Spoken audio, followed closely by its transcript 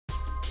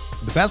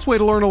The best way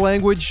to learn a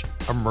language?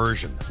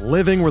 Immersion.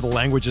 Living where the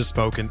language is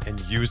spoken and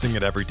using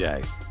it every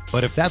day.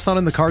 But if that's not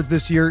in the cards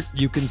this year,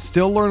 you can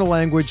still learn a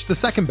language the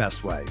second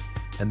best way,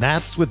 and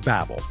that's with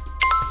Babbel.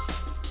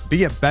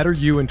 Be a better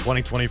you in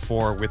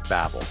 2024 with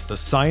Babbel, the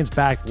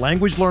science-backed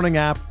language learning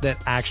app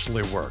that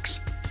actually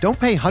works. Don't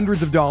pay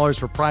hundreds of dollars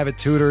for private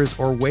tutors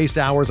or waste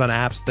hours on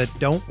apps that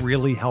don't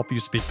really help you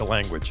speak the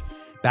language.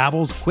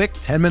 Babbel's quick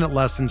 10-minute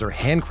lessons are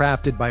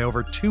handcrafted by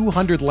over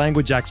 200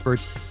 language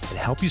experts and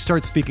help you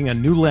start speaking a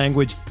new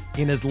language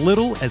in as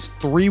little as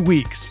 3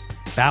 weeks.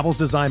 Babbel's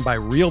designed by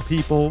real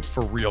people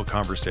for real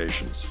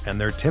conversations,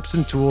 and their tips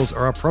and tools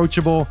are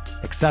approachable,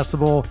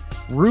 accessible,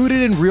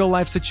 rooted in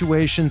real-life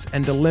situations,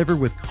 and delivered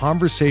with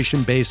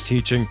conversation-based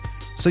teaching,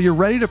 so you're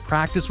ready to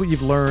practice what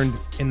you've learned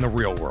in the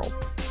real world.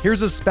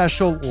 Here's a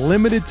special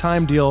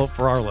limited-time deal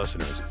for our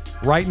listeners.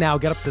 Right now,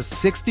 get up to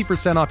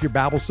 60% off your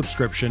Babbel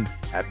subscription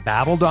at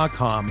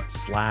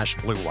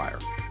babbel.com/Blue Wire.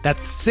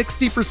 That's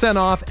 60%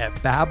 off at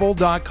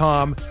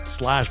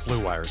babbel.com/Blue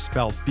Wire,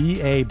 spelled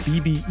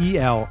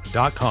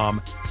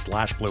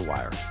BABBEL.com/Blue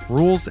Wire.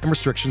 Rules and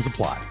restrictions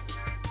apply.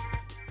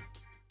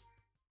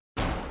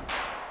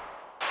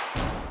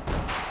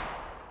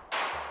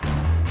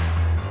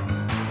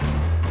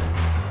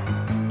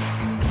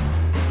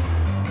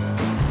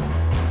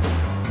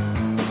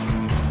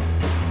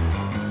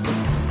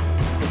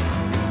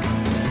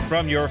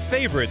 From your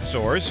favorite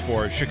source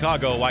for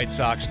Chicago White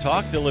Sox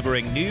talk,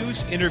 delivering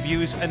news,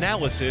 interviews,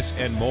 analysis,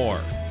 and more.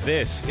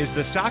 This is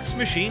the Sox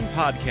Machine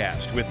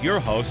Podcast with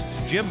your hosts,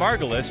 Jim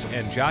Margulis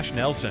and Josh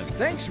Nelson.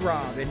 Thanks,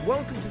 Rob, and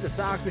welcome to the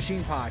Sox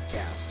Machine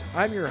Podcast.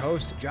 I'm your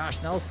host,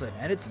 Josh Nelson,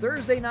 and it's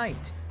Thursday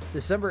night,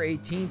 December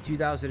 18,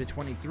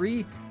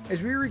 2023,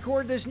 as we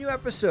record this new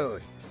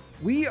episode.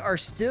 We are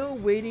still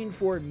waiting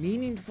for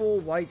meaningful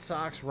White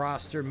Sox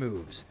roster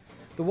moves.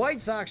 The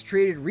White Sox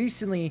traded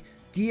recently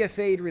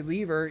DFA'd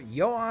reliever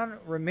Yohan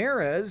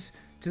Ramirez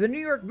to the New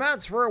York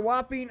Mets for a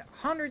whopping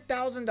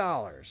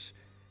 $100,000.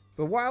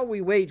 But while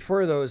we wait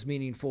for those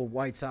meaningful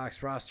White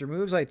Sox roster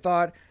moves, I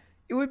thought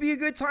it would be a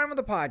good time on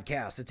the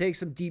podcast to take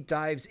some deep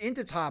dives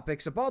into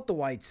topics about the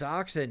White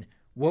Sox and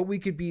what we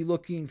could be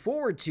looking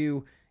forward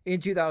to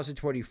in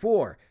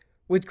 2024.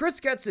 With Chris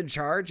Getz in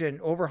charge and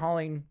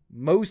overhauling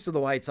most of the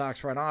White Sox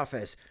front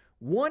office,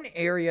 one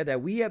area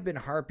that we have been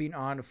harping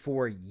on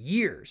for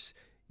years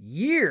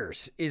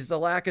is the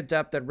lack of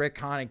depth that Rick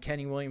Hahn and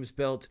Kenny Williams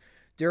built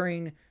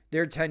during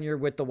their tenure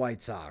with the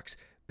White Sox.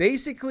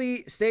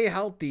 Basically, stay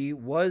healthy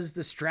was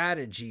the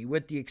strategy,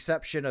 with the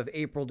exception of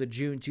April to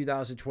June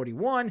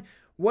 2021.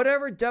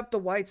 Whatever depth the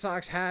White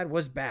Sox had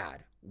was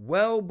bad,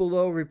 well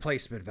below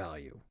replacement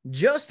value.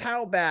 Just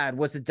how bad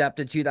was the depth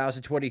in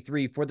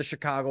 2023 for the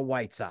Chicago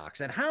White Sox,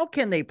 and how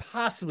can they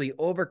possibly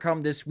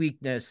overcome this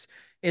weakness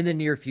in the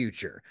near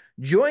future?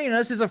 Joining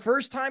us is a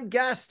first-time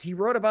guest. He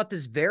wrote about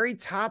this very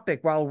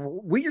topic while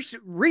we're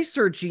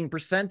researching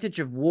percentage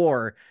of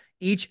WAR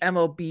each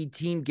MLB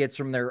team gets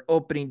from their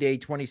opening day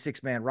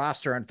 26-man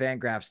roster on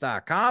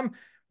FanGraphs.com.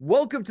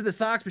 Welcome to the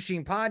Sox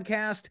Machine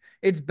Podcast.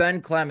 It's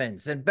Ben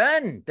Clemens. And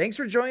Ben, thanks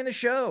for joining the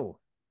show.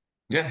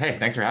 Yeah, hey,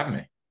 thanks for having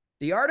me.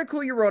 The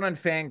article you wrote on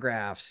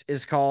FanGraphs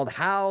is called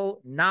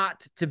How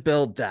Not to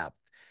Build Depth.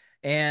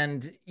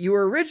 And you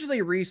were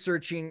originally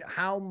researching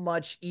how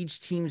much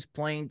each team's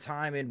playing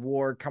time in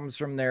WAR comes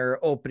from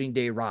their opening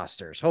day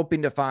rosters,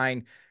 hoping to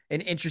find an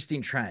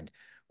interesting trend.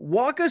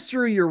 Walk us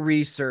through your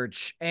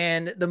research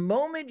and the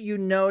moment you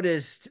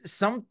noticed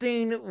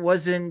something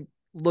wasn't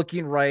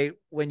looking right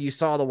when you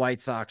saw the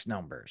White Sox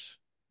numbers.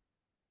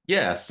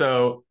 Yeah,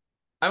 so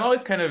I'm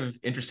always kind of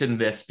interested in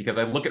this because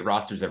I look at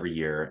rosters every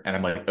year and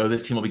I'm like, oh,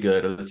 this team will be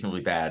good, oh, this team will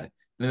be bad.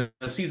 And then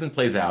the season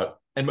plays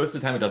out, and most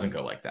of the time it doesn't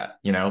go like that.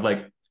 You know,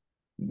 like,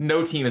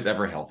 no team is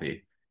ever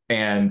healthy.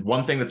 And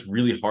one thing that's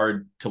really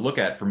hard to look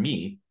at for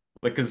me,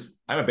 like, because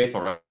I'm a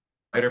baseball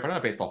writer, but I'm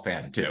a baseball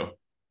fan too.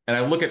 And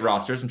I look at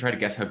rosters and try to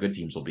guess how good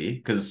teams will be,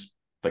 because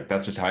like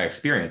that's just how I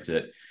experience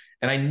it.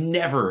 And I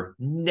never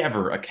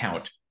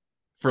account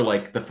for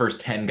like the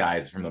first 10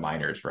 guys from the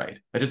minors, right?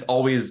 I just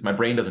always, my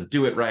brain doesn't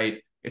do it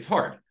right. It's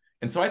hard.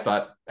 And so I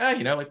thought,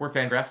 you know, like we're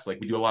FanGraphs, like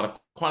we do a lot of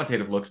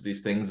quantitative looks at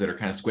these things that are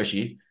kind of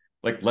squishy.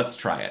 Like, let's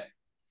try it.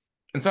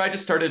 And so I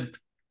just started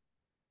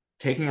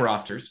taking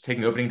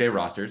opening day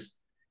rosters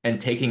and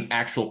taking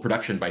actual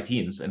production by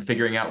teams and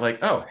figuring out like,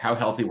 oh, how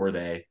healthy were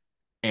they?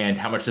 And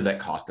how much did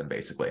that cost them,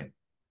 basically?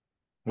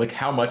 Like,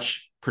 how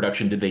much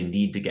production did they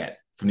need to get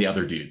from the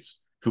other dudes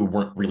who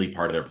weren't really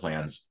part of their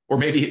plans? Or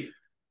maybe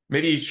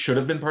should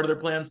have been part of their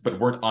plans, but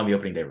weren't on the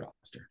opening day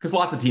roster. Because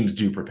lots of teams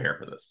do prepare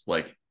for this.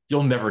 Like,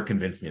 you'll never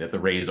convince me that the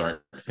Rays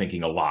aren't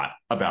thinking a lot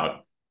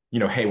about, you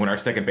know, hey, when our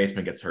second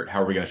baseman gets hurt,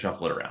 how are we going to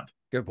shuffle it around?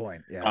 Good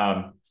point.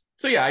 Yeah.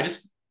 So yeah,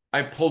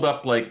 I pulled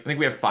up, like, I think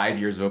we have 5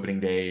 years of opening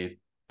day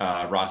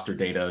roster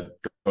data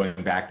going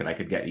back that I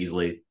could get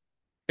easily.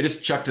 I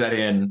just chucked that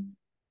in,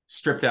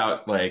 stripped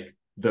out like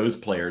those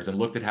players and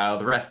looked at how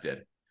the rest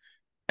did.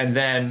 And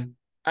then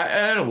I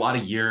had a lot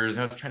of years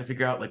and I was trying to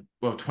figure out like,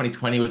 well,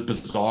 2020 was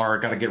bizarre.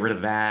 Got to get rid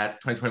of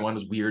that. 2021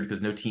 was weird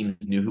because no team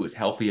knew who was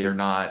healthy or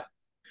not.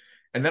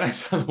 And then I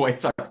saw the White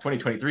Sox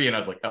 2023, and I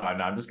was like, oh,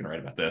 no, I'm just going to write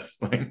about this.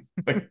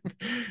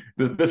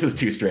 This is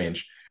too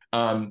strange.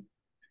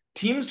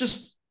 Teams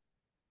just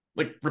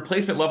like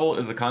replacement level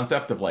is a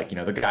concept of like,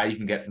 the guy you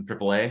can get from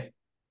AAA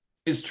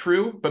is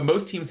true, but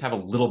most teams have a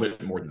little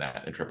bit more than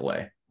that in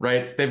AAA,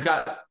 right? They've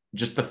got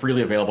just the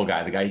freely available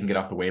guy, the guy you can get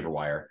off the waiver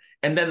wire.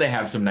 And then they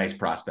have some nice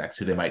prospects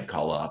who they might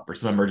call up, or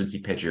some emergency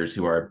pitchers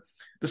who are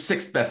the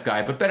sixth best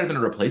guy, but better than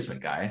a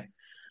replacement guy.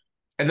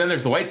 And then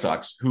there's the White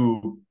Sox,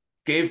 who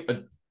gave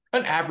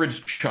an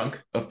average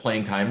chunk of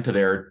playing time to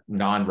their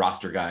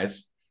non-roster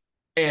guys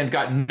and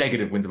got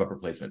negative wins above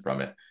replacement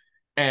from it.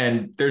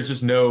 And there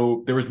was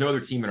no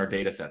other team in our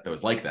data set that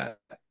was like that.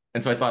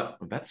 And so I thought,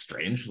 well, that's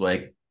strange.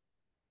 Like,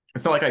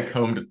 it's not like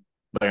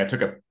I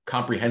took a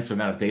comprehensive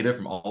amount of data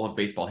from all of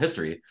baseball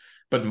history,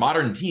 but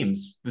modern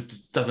teams, this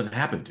just doesn't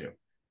happen to.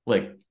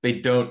 Like, they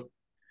don't.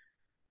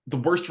 The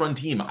worst run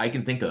team I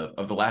can think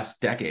of the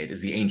last decade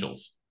is the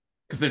Angels,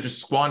 because they're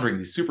just squandering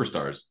these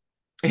superstars.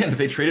 And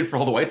they traded for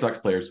all the White Sox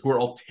players who are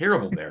all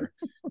terrible there.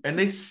 And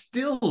they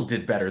still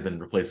did better than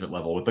replacement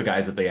level with the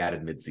guys that they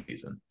added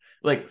midseason.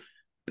 Like,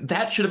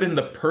 that should have been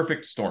the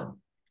perfect storm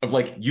of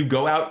like, you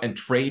go out and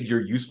trade your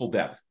useful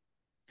depth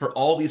for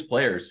all these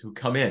players who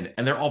come in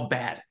and they're all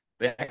bad.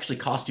 They actually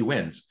cost you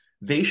wins.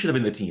 They should have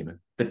been the team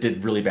that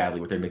did really badly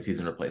with their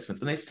midseason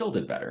replacements, and they still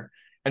did better.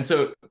 And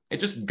so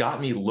it just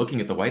got me looking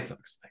at the White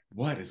Sox like,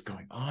 what is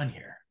going on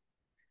here?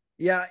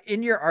 Yeah,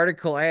 in your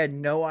article, I had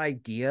no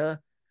idea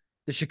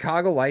the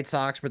Chicago White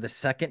Sox were the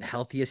second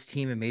healthiest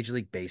team in Major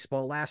League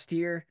Baseball last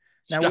year.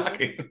 Now,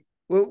 Shocking.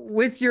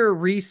 with your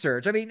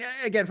research, I mean,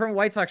 again, from a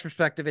White Sox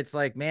perspective, it's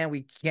like, man,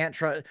 we can't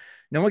trust.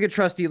 No one can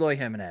trust Eloy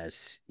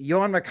Jimenez.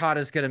 Yohan Moncada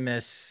is going to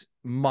miss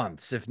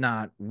months, if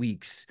not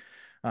weeks,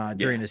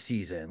 during the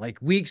season. Like,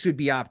 weeks would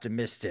be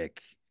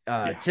optimistic.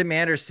 Tim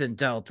Anderson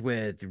dealt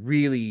with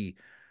really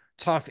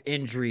tough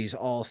injuries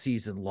all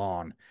season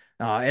long.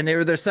 And they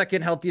were their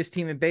second healthiest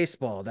team in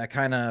baseball. That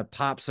kind of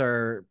pops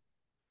our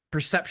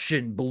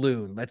perception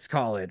balloon, let's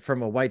call it,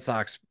 from a White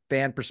Sox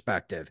fan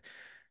perspective.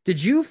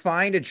 Did you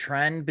find a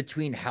trend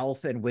between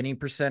health and winning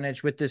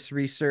percentage with this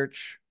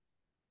research?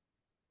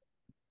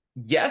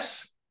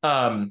 Yes.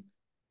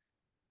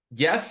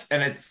 Yes.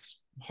 And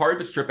it's hard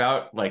to strip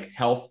out like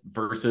health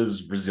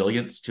versus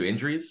resilience to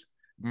injuries.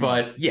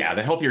 But yeah,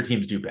 the healthier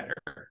teams do better.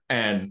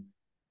 And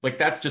like,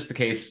 that's just the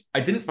case.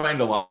 I didn't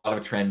find a lot of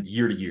a trend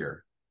year to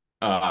year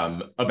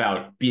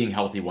about being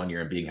healthy one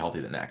year and being healthy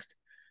the next.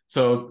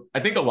 So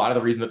I think a lot of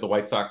the reason that the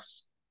White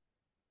Sox,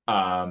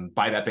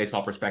 by that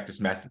baseball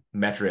prospectus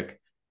metric,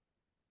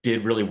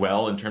 did really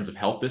well in terms of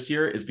health this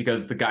year is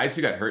because the guys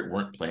who got hurt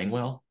weren't playing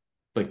well,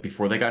 like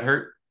before they got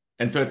hurt.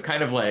 And so it's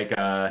kind of like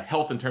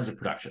health in terms of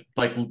production.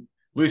 Like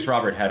Luis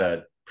Robert had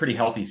a pretty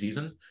healthy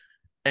season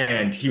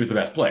and he was the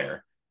best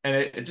player. And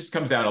it just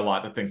comes down a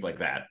lot to things like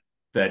that,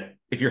 that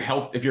if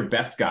your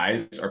best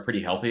guys are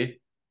pretty healthy,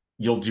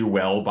 you'll do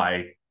well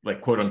by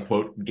like quote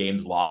unquote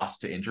games lost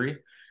to injury.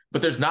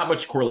 But there's not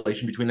much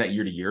correlation between that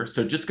year to year.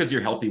 So just because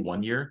you're healthy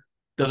one year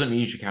doesn't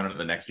mean you should count on it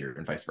the next year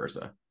and vice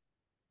versa.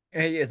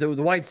 The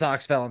White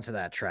Sox fell into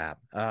that trap,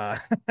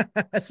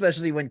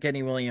 especially when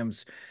Kenny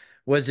Williams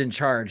was in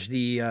charge.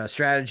 The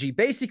strategy,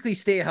 basically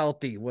stay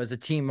healthy, was a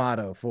team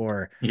motto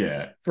for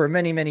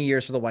many, many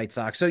years for the White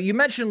Sox. So you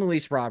mentioned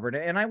Luis Robert,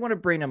 and I want to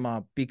bring him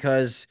up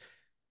because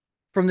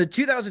from the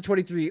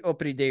 2023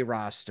 opening day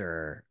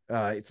roster,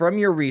 from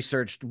your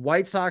research,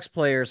 White Sox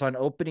players on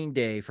opening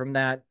day from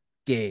that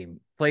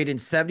game played in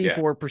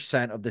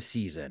 74% of the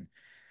season.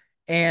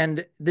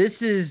 And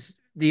this is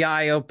the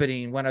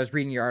eye-opening when I was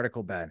reading your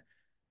article, Ben.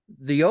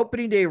 The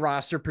opening day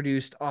roster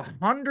produced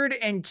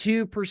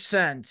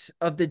 102%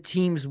 of the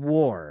team's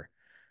WAR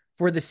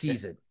for the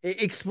season.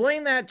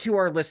 Explain that to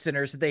our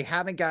listeners that they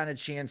haven't gotten a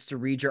chance to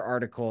read your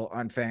article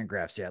on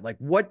FanGraphs yet. Like,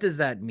 what does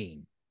that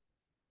mean?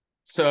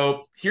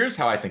 So here's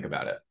how I think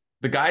about it.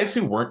 The guys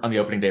who weren't on the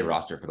opening day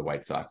roster for the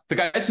White Sox, the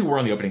guys who were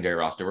on the opening day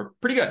roster were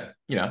pretty good.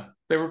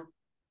 There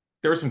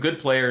were some good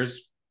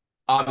players.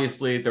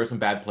 Obviously, there were some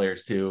bad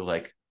players too,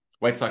 like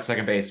White Sox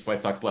second base,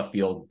 White Sox left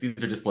field.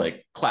 These are just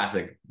like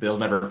classic, they'll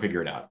never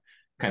figure it out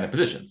kind of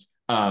positions.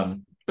 But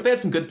they had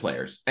some good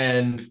players.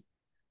 And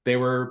they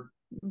were,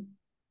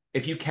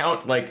 if you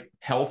count like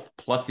health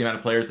plus the amount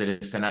of players they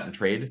just sent out in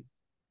trade,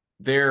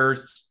 their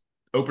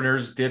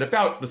openers did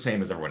about the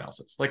same as everyone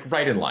else's, like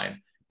right in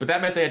line. But that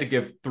meant they had to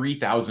give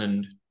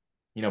 3,000,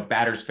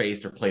 batters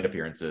faced or plate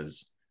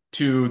appearances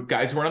to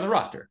guys who weren't on the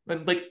roster.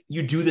 And like,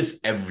 you do this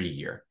every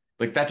year.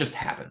 Like, that just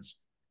happens.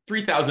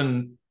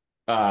 3,000,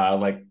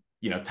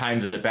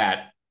 times at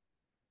bat.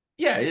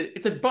 Yeah,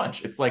 it's a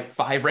bunch. It's like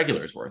 5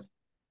 regulars worth.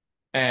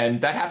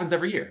 And that happens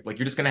every year. Like,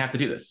 you're just going to have to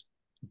do this.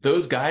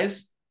 Those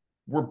guys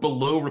were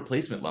below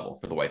replacement level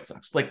for the White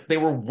Sox. Like, they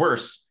were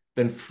worse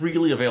than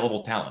freely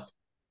available talent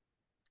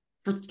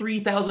for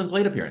 3,000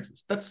 plate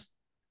appearances. It's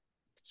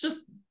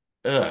just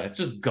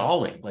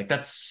galling. Like,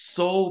 that's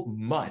so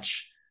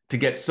much to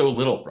get so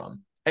little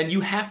from. And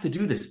you have to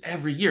do this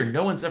every year.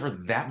 No one's ever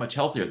that much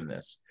healthier than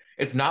this.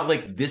 It's not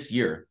like this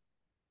year,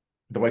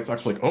 the White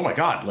Sox were like, oh my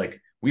God, like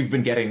we've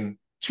been getting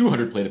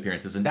 200 plate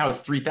appearances, and now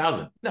it's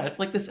 3,000. No, it's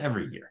like this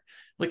every year.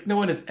 Like no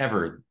one is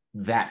ever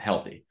that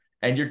healthy.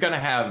 And you're going to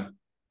have,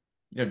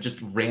 just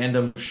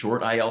random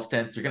short IL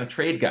stints. You're going to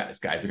trade guys.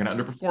 Guys are going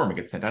to underperform and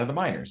get sent out of the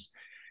minors.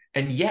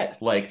 And yet,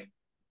 like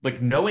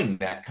knowing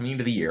that coming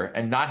into the year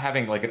and not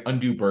having like an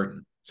undue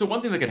burden. So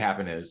one thing that could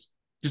happen is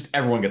just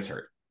everyone gets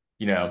hurt.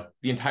 The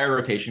entire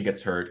rotation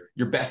gets hurt.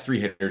 Your best 3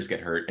 hitters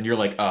get hurt. And you're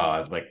like,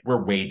 oh, like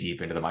we're way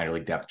deep into the minor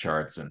league depth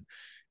charts. And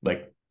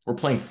like we're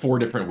playing 4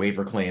 different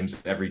waiver claims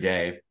every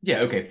day. Yeah,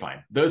 okay,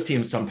 fine. Those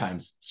teams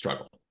sometimes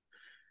struggle.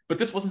 But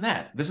this wasn't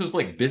that. This was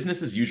like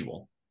business as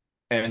usual.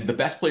 And the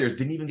best players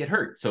didn't even get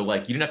hurt. So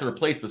like you didn't have to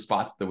replace the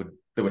spots that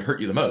would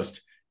hurt you the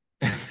most.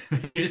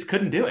 You just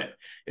couldn't do it.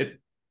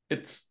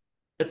 It's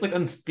like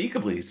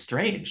unspeakably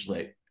strange.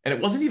 Like, and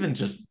it wasn't even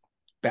just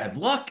bad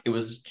luck. It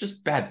was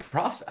just bad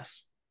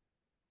process.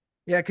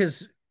 Yeah,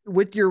 because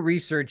with your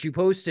research, you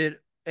posted,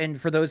 and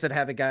for those that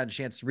haven't gotten a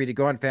chance to read it,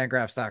 go on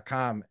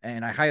fangraphs.com,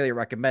 and I highly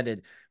recommend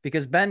it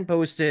because Ben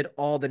posted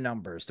all the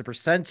numbers, the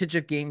percentage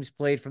of games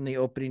played from the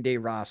opening day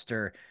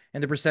roster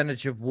and the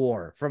percentage of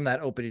WAR from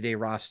that opening day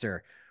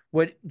roster.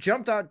 What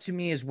jumped out to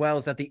me as well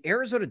is that the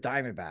Arizona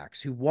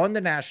Diamondbacks, who won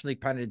the National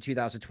League pennant in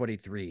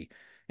 2023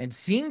 and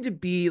seemed to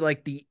be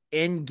like the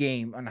end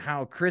game on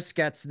how Chris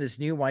gets in this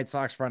new White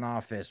Sox front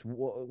office,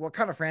 what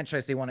kind of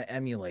franchise they want to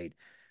emulate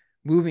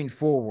moving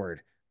forward,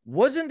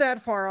 wasn't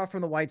that far off from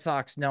the White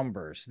Sox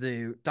numbers.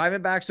 The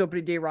Diamondbacks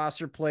opening day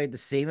roster played the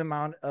same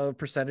amount of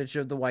percentage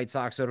of the White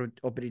Sox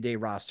opening day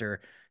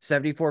roster,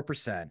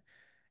 74%.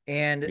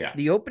 And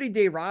the opening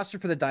day roster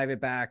for the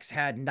Diamondbacks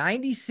had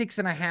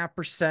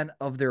 96.5%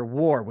 of their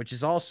WAR, which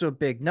is also a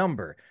big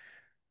number.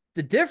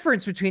 The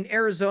difference between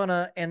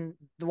Arizona and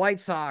the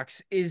White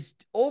Sox is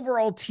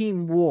overall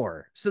team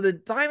WAR. So the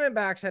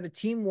Diamondbacks had a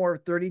team WAR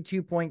of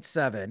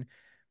 32.7.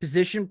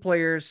 Position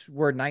players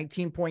were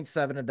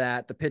 19.7 of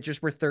that. The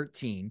pitchers were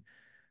 13.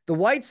 The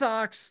White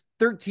Sox,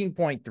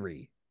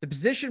 13.3. The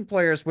position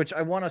players, which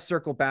I want to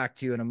circle back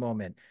to in a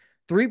moment,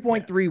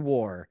 3.3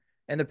 WAR.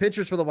 And the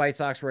pitchers for the White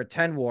Sox were at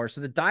 10 WAR. So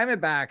the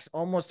Diamondbacks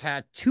almost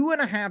had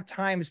 2.5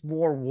 times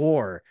more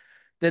WAR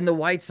than the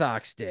White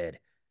Sox did.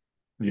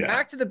 Yeah.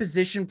 Back to the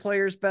position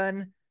players,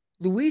 Ben.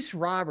 Luis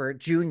Robert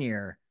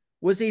Jr.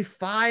 was a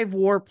 5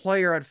 WAR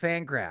player on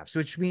FanGraphs,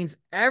 which means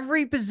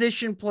every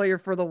position player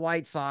for the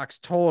White Sox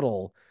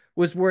total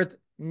was worth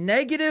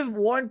negative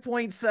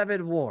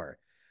 1.7 WAR.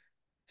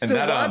 And so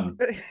that,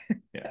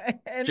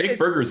 and Jake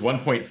Berger's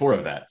 1.4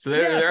 of that. So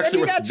they're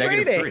actually worth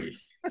negative 3.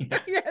 Yeah,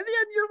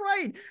 you're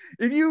right.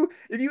 If you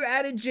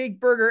added Jake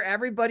Berger,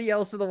 everybody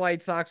else of the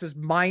White Sox was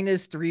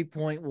minus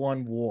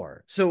 3.1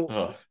 WAR.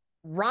 So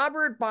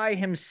Robert by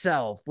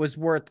himself was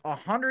worth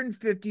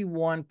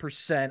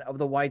 151% of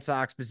the White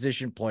Sox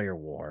position player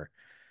WAR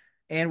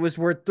and was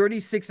worth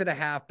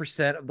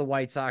 36.5% of the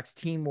White Sox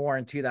team WAR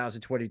in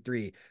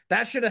 2023.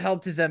 That should have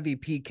helped his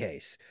MVP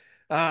case.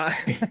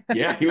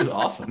 Yeah, he was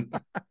awesome.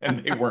 And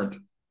they weren't.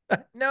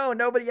 No,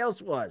 nobody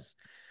else was.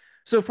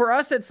 So for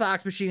us at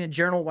Sox Machine and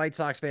general White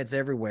Sox fans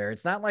everywhere,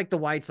 it's not like the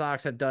White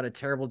Sox have done a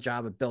terrible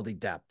job of building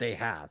depth. They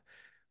have.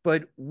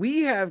 But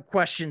we have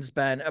questions,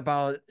 Ben,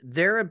 about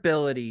their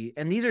ability,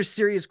 and these are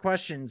serious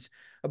questions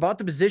about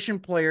the position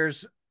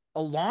players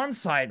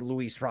alongside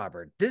Luis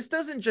Robert. This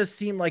doesn't just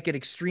seem like an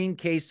extreme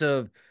case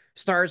of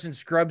stars and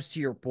scrubs,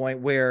 to your point,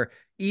 where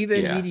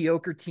even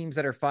mediocre teams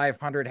that are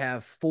 500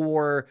 have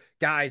 4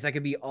 guys that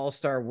could be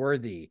all-star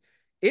worthy.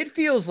 It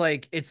feels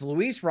like it's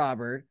Luis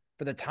Robert,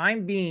 for the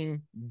time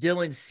being,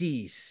 Dylan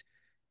Cease,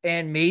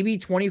 and maybe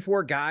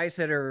 24 guys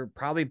that are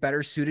probably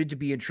better suited to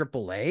be in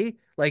AAA.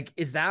 Like,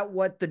 is that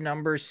what the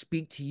numbers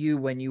speak to you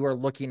when you are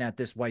looking at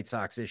this White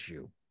Sox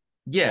issue?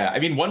 Yeah. I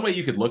mean, one way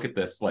you could look at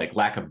this, like,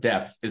 lack of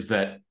depth is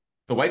that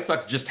the White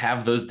Sox just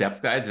have those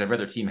depth guys that every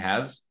other team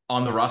has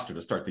on the roster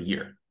to start the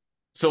year.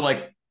 So,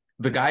 like,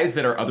 the guys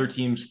that are other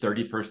teams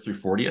 31st through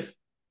 40th,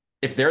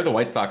 if they're the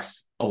White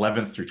Sox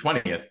 11th through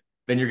 20th,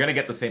 then you're going to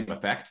get the same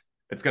effect.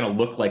 It's going to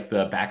look like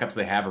the backups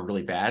they have are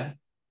really bad.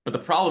 But the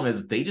problem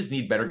is they just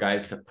need better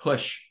guys to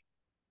push.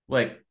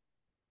 Like,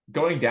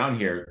 going down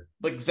here,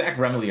 like Zach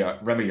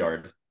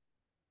Remillard,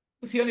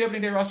 was he on the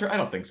opening day roster? I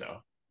don't think so.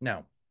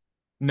 No.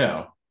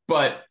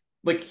 But,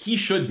 like, he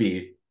should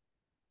be.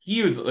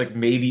 He was, like,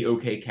 maybe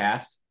okay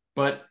cast.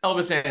 But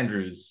Elvis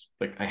Andrus,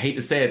 like, I hate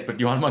to say it, but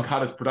Yohan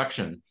Moncada's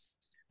production,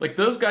 like,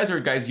 those guys are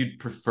guys you'd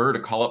prefer to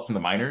call up from the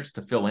minors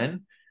to fill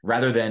in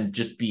rather than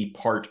just be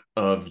part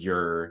of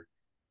your,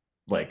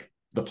 like,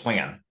 the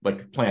plan,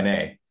 like plan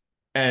A.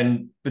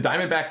 And the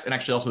Diamondbacks and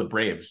actually also the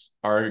Braves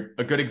are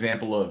a good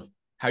example of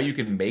how you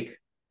can make,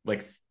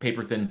 like,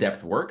 paper thin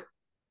depth work.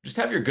 Just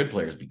have your good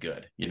players be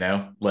good,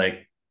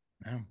 like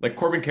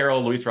Corbin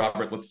Carroll, Luis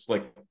Robert, let's,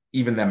 like,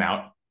 even them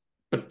out.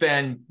 But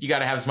then you got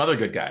to have some other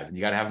good guys and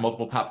you got to have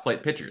multiple top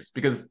flight pitchers,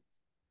 because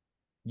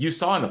you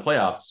saw in the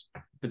playoffs,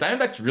 the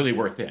Diamondbacks really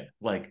were thin.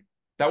 Like,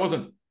 that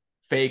wasn't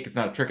fake. It's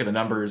not a trick of the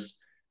numbers.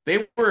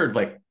 They were,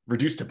 like,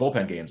 reduced to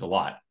bullpen games a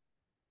lot.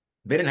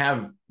 They didn't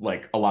have,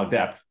 like, a lot of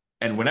depth.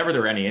 And whenever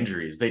there were any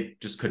injuries, they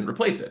just couldn't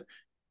replace it.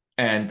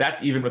 And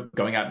that's even with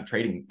going out and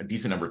trading for a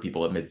decent number of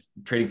people at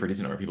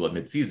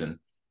midseason.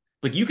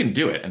 Like, you can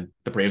do it. And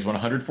the Braves won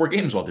 104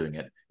 games while doing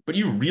it, but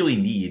you really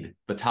need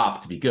the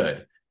top to be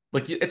good.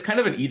 Like, it's kind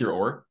of an either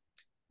or.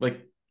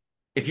 Like,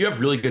 if you have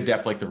really good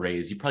depth like the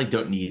Rays, you probably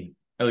don't need,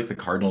 like the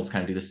Cardinals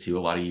kind of do this too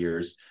a lot of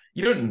years.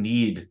 You don't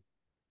need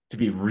to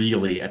be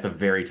really at the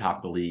very top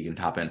of the league and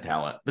top end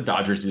talent. The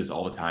Dodgers do this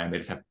all the time. They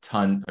just have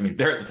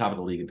they're at the top of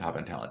the league and top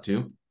end talent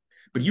too.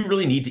 But you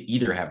really need to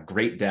either have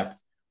great depth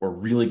or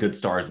really good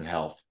stars and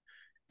health.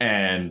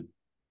 And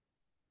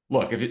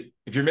look,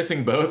 if you're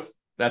missing both,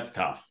 that's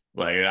tough.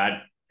 Like,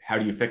 how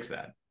do you fix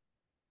that?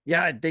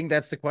 Yeah, I think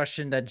that's the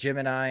question that Jim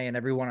and I and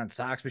everyone on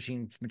Sox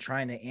Machine's been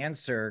trying to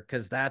answer,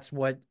 because that's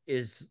what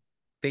is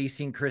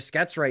facing Chris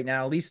Getz right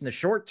now, at least in the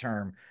short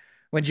term.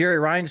 When Jerry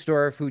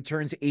Reinsdorf, who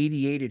turns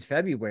 88 in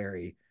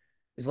February,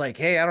 is like,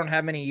 hey, I don't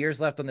have many years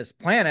left on this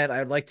planet.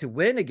 I'd like to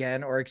win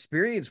again or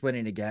experience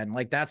winning again.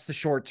 Like, that's the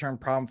short-term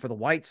problem for the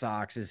White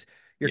Sox, is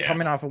you're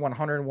coming off a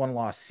 101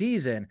 loss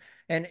season.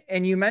 And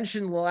you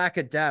mentioned the lack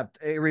of depth.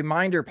 A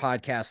reminder,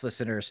 podcast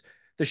listeners,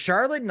 the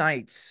Charlotte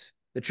Knights,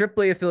 the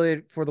AAA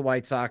affiliate for the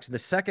White Sox, in the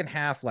second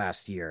half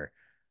last year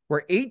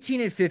were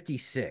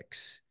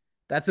 18-56.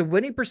 That's a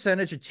winning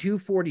percentage of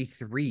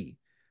 243.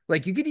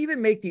 Like, you could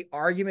even make the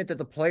argument that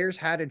the players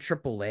had in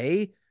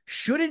AAA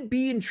shouldn't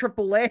be in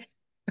AAA.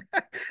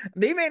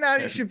 They may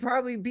not, should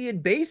probably be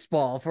in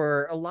baseball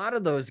for a lot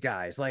of those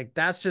guys. Like,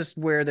 that's just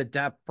where the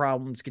depth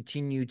problems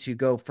continue to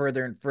go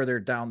further and further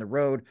down the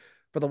road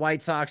for the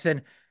White Sox.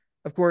 And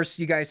of course,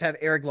 you guys have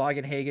Eric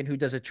Longenhagen, who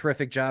does a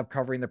terrific job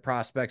covering the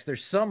prospects.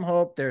 There's some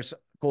hope. There's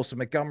Colson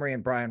Montgomery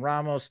and Brian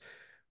Ramos,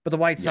 but the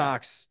White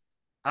Sox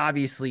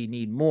obviously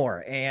need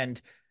more. And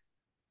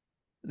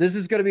this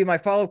is going to be my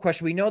follow-up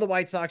question. We know the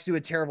White Sox do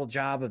a terrible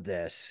job of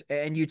this,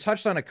 and you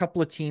touched on a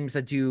couple of teams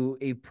that do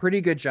a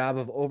pretty good job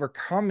of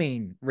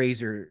overcoming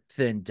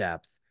razor-thin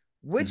depth.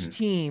 Which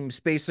teams,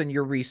 based on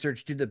your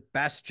research, do the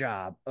best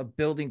job of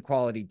building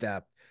quality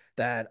depth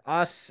that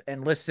us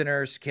and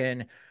listeners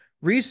can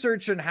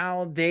research on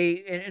how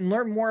they and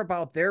learn more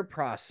about their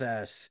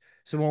process?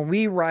 So when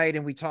we write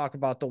and we talk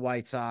about the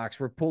White Sox,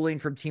 we're pulling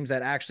from teams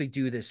that actually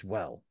do this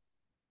well.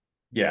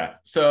 Yeah.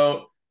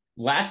 So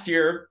last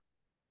year,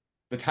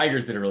 the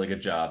Tigers did a really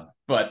good job,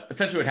 but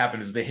essentially what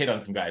happened is they hit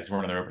on some guys who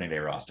weren't on their opening day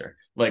roster.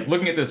 Like,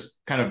 looking at this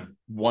kind of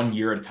 1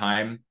 year at a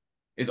time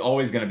is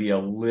always going to be a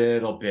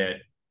little bit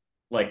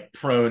like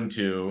prone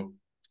to,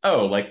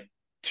 like,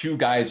 two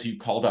guys who you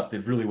called up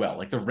did really well.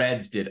 Like, the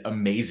Reds did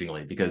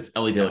amazingly because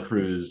Ellie De La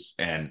Cruz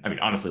and, I mean,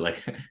 honestly,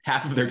 like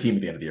half of their team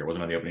at the end of the year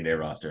wasn't on the opening day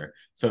roster.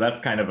 So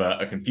that's kind of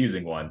a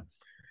confusing one.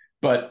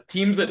 But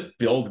teams that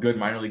build good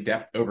minor league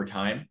depth over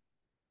time,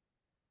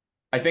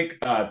 I think,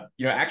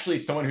 actually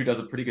someone who does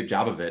a pretty good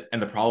job of it,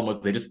 and the problem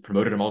was they just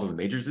promoted them all to the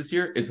majors this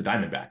year, is the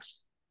Diamondbacks.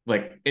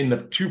 Like, in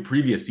the two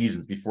previous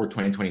seasons before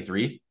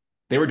 2023,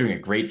 they were doing a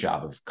great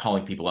job of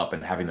calling people up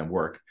and having them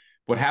work.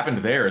 What happened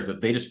there is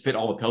that they just fit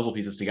all the puzzle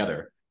pieces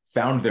together,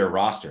 found their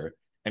roster,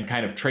 and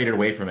kind of traded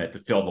away from it to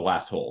fill the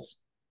last holes.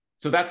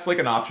 So that's like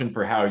an option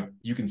for how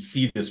you can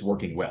see this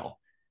working well,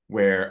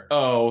 where,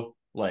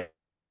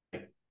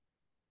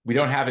 we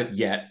don't have it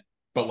yet,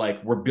 but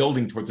like, we're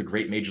building towards a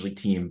great major league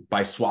team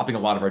by swapping a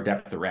lot of our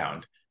depth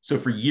around. So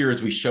for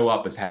years, we show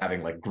up as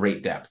having like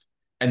great depth.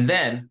 And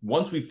then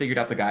once we've figured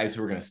out the guys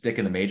who are going to stick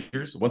in the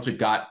majors, once we've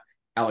got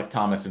Alec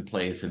Thomas in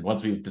place, and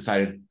once we've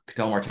decided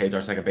Ketel Marte is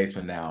our second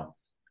baseman now,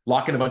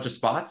 lock in a bunch of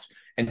spots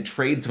and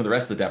trade some of the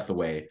rest of the depth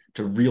away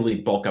to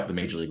really bulk up the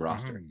major league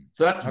roster.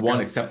 So that's one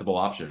acceptable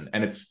option.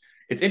 And it's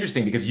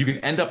interesting because you can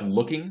end up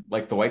looking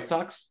like the White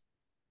Sox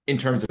in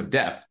terms of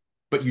depth,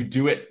 but you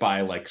do it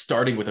by like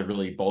starting with a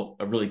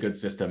really good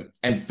system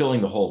and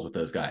filling the holes with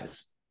those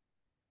guys.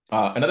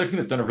 Another team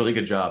that's done a really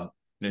good job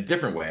in a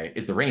different way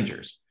is the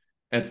Rangers.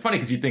 And it's funny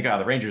because you think,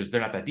 the Rangers,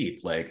 they're not that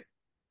deep. Like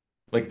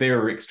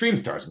they're extreme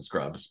stars and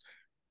scrubs,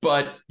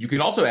 but you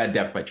can also add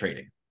depth by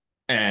trading.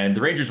 And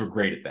the Rangers were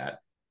great at that,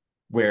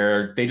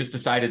 where they just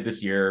decided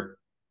this year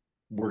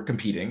we're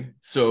competing.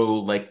 So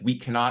like, we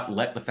cannot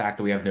let the fact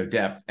that we have no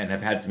depth and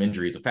have had some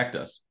injuries affect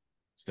us.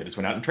 So they just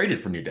went out and traded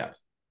for new depth.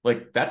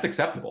 Like, that's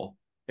acceptable.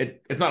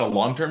 It's not a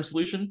long-term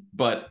solution,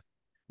 but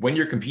when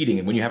you're competing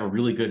and when you have a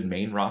really good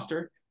main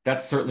roster,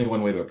 that's certainly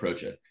one way to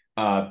approach it.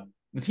 The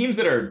teams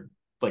that are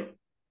like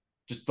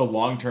just the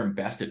long-term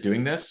best at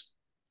doing this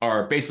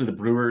are basically the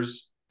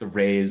Brewers, the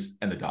Rays,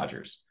 and the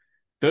Dodgers.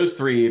 Those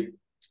three,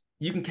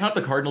 you can count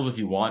the Cardinals if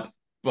you want,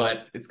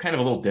 but it's kind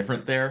of a little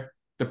different there.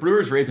 The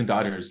Brewers, Rays, and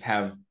Dodgers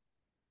have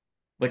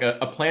like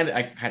a plan that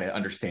I kind of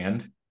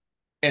understand,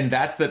 and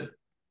that's that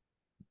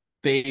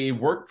they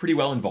work pretty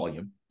well in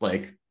volume.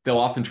 Like, they'll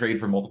often trade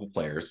for multiple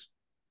players.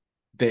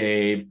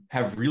 They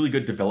have really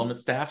good development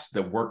staffs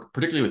that work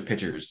particularly with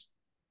pitchers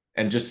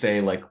and just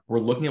say, like, we're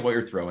looking at what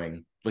you're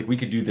throwing. Like, we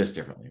could do this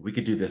differently. We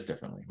could do this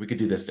differently. We could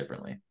do this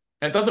differently.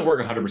 And it doesn't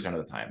work 100%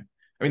 of the time.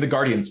 I mean, the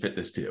Guardians fit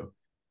this too.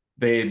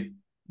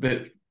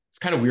 It's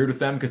kind of weird with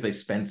them because they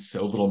spend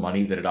so little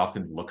money that it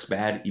often looks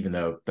bad, even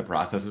though the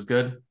process is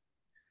good.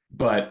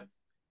 But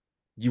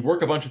you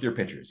work a bunch with your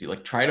pitchers. You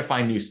like try to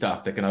find new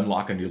stuff that can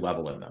unlock a new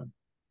level in them.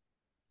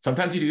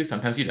 Sometimes you do,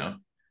 sometimes you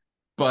don't.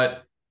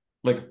 But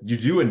like you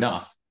do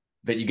enough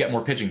that you get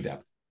more pitching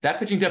depth. That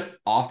pitching depth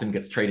often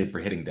gets traded for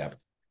hitting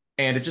depth.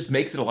 And it just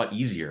makes it a lot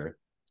easier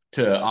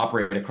to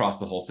operate across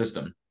the whole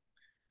system.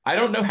 I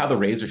don't know how the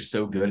Rays are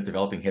so good at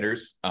developing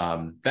hitters.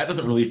 That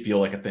doesn't really feel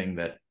like a thing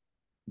that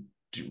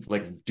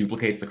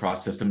duplicates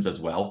across systems as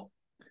well.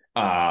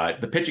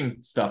 The pitching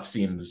stuff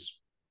seems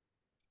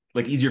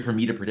like easier for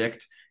me to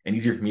predict and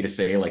easier for me to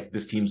say like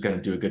this team's going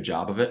to do a good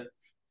job of it.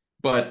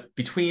 But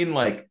between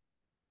like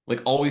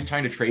always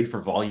trying to trade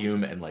for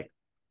volume and like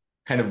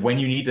kind of when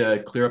you need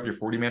to clear up your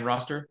 40-man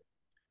roster,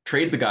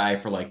 trade the guy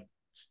for like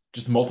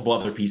just multiple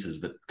other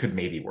pieces that could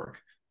maybe work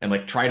and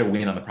like try to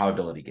win on the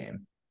probability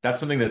game. That's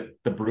something that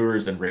the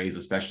Brewers and Rays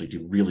especially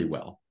do really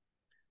well.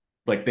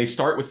 Like they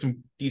start with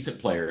some decent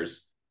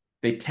players.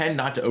 They tend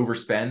not to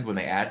overspend when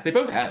they add. They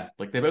both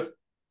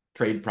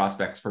trade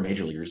prospects for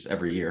major leaguers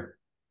every year,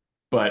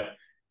 but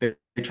they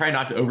try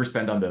not to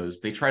overspend on those.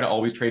 They try to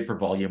always trade for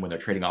volume when they're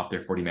trading off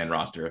their 40-man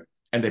roster,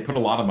 and they put a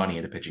lot of money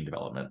into pitching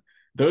development.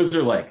 Those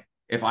are like,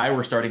 if I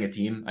were starting a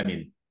team, I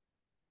mean,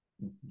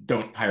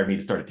 don't hire me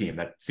to start a team.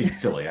 That seems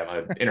silly.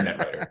 I'm an internet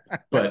writer.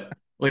 But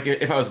like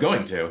if I was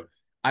going to,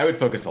 I would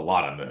focus a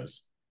lot on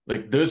those.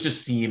 Like those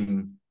just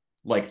seem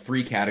like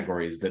three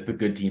categories that the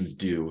good teams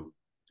do.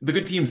 The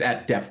good teams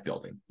at depth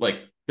building. Like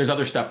there's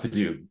other stuff to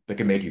do that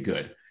can make you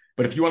good.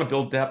 But if you want to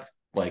build depth,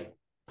 like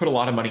put a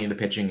lot of money into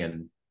pitching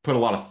and put a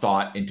lot of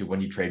thought into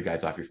when you trade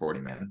guys off your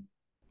 40-man.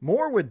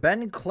 More with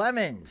Ben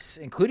Clemens,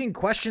 including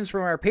questions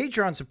from our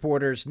Patreon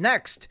supporters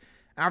next,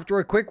 after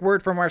a quick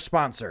word from our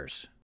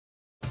sponsors.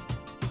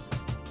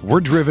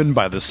 We're driven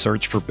by the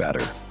search for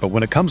better. But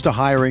when it comes to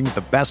hiring,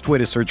 the best way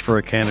to search for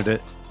a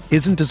candidate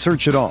isn't to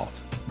search at all.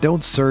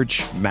 Don't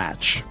search,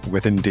 match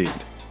with Indeed.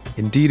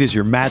 Indeed is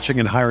your matching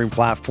and hiring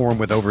platform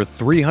with over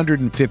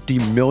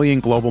 350 million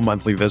global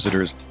monthly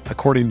visitors,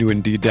 according to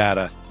Indeed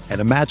data,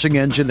 and a matching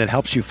engine that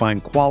helps you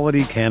find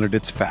quality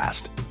candidates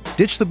fast.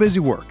 Ditch the busy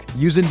work.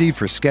 Use Indeed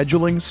for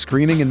scheduling,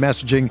 screening, and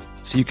messaging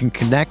so you can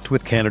connect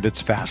with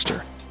candidates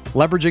faster.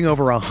 Leveraging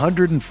over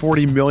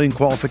 140 million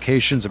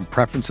qualifications and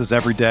preferences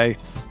every day,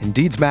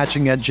 Indeed's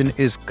matching engine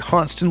is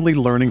constantly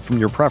learning from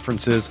your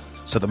preferences,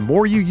 so the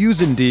more you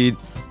use Indeed,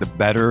 the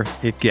better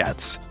it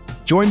gets.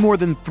 Join more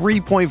than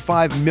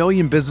 3.5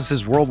 million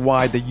businesses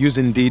worldwide that use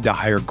Indeed to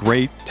hire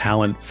great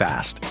talent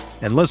fast.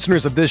 And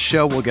listeners of this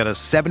show will get a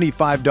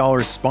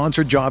 $75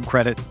 sponsored job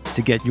credit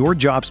to get your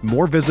jobs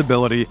more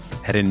visibility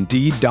at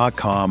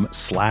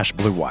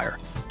Indeed.com/Blue Wire.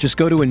 Just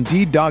go to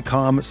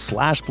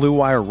Indeed.com/Blue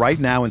Wire right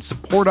now and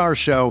support our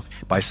show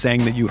by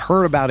saying that you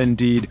heard about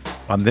Indeed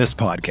on this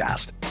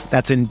podcast.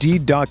 That's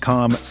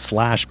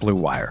Indeed.com/Blue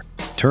Wire.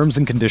 Terms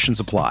and conditions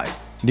apply.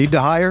 Need to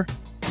hire?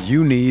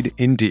 You need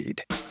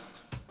Indeed.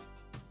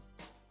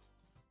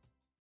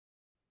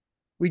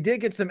 We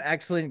did get some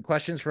excellent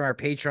questions from our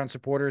Patreon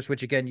supporters,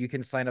 which again, you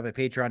can sign up at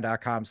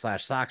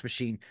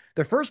patreon.com/socksmachine.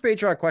 The first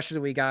Patreon question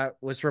that we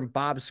got was from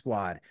Bob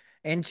Squad.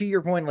 And to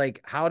your point, like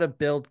how to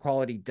build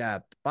quality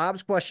depth.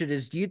 Bob's question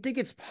is, do you think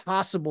it's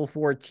possible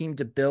for a team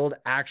to build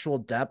actual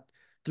depth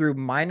through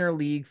minor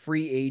league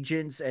free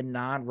agents and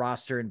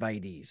non-roster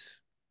invitees?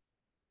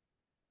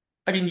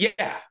 I mean,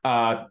 yeah,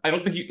 I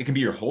don't think it can be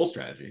your whole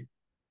strategy,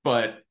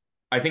 but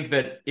I think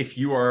that if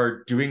you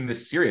are doing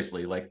this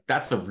seriously, like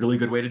that's a really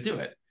good way to do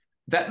it.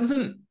 That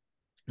doesn't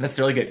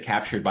necessarily get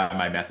captured by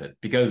my method,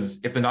 because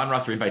if the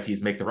non-roster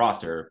invitees make the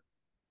roster,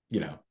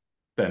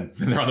 then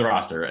they're on the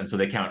roster, and so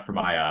they count for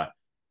my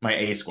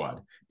A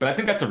squad. But I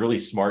think that's a really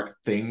smart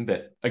thing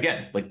that,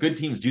 again, like good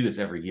teams do this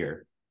every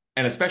year,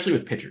 and especially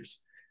with pitchers.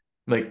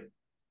 Like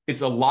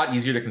it's a lot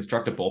easier to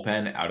construct a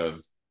bullpen out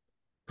of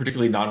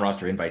particularly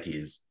non-roster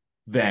invitees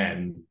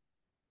than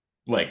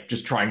like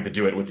just trying to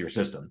do it with your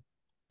system.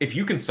 If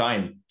you can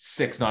sign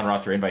 6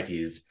 non-roster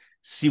invitees,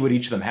 see what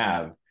each of them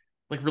have.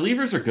 Like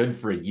relievers are good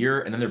for a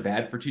year and then they're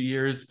bad for 2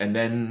 years, and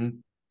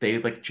then they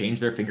like change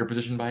their finger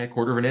position by a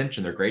quarter of an inch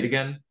and they're great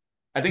again.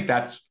 I think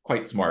that's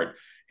quite smart.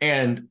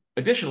 And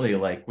additionally,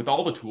 like with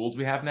all the tools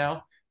we have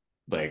now,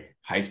 like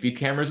high-speed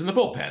cameras in the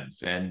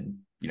bullpens and,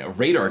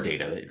 radar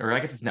data, or I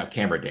guess it's now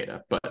camera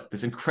data, but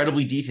this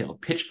incredibly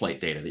detailed pitch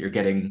flight data that you're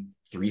getting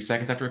 3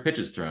 seconds after a pitch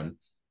is thrown,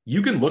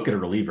 you can look at a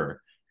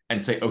reliever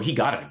and say, oh, he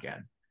got it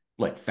again,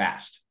 like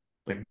fast,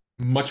 like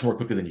much more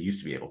quickly than you used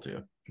to be able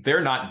to.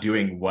 They're not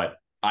doing what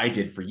I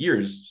did for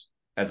years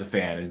as a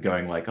fan and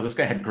going like, oh, this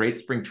guy had great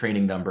spring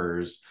training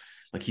numbers.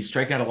 Like he's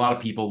striking out a lot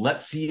of people.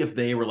 Let's see if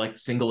they were like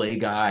single A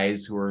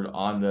guys who are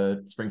on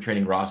the spring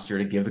training roster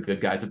to give the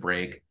good guys a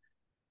break.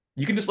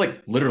 You can just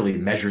like literally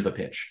measure the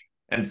pitch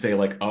and say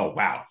like, oh,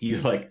 wow,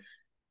 he's like,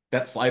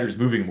 that slider's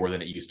moving more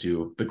than it used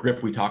to. The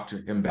grip we talked to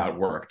him about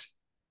worked.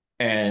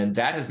 And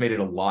that has made it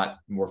a lot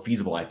more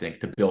feasible, I think,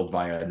 to build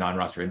via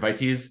non-roster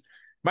invitees.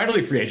 Minor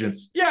league free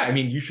agents, yeah, I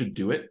mean, you should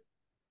do it,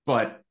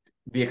 but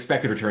the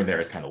expected return there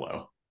is kind of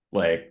low.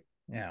 Like,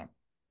 yeah,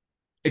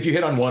 if you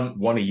hit on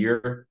one a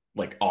year,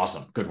 like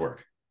awesome, good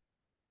work.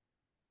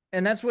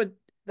 And that's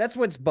that's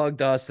what's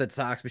bugged us at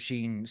Sox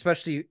Machine,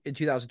 especially in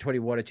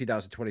 2021 and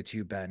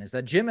 2022, Ben, is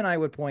that Jim and I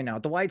would point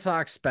out the White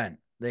Sox spent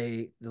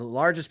the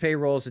largest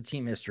payrolls in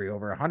team history,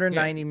 over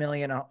 190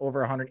 million,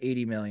 over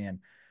 180 million.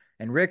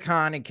 And Rick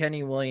Hahn and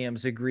Kenny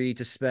Williams agreed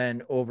to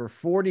spend over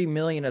 40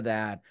 million of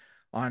that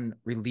on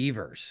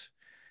relievers.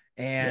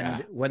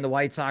 And when the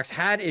White Sox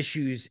had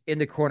issues in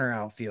the corner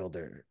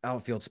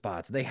outfield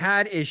spots, they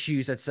had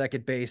issues at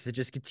second base that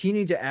just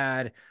continued to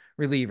add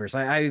relievers.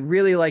 I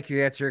really like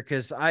your answer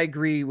because I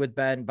agree with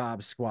Ben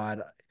Bob's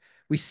squad.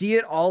 We see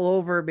it all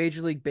over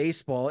Major League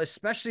Baseball,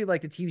 especially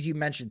like the teams you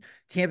mentioned,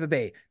 Tampa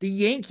Bay. The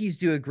Yankees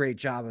do a great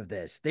job of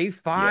this. They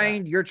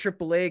find your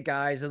AAA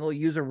guys and they'll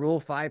use a Rule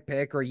 5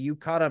 pick, or you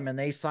cut them and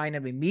they sign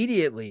them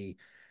immediately.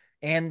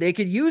 And they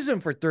could use them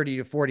for 30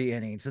 to 40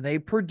 innings, and they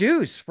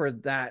produce for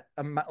that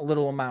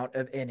little amount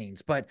of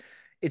innings. But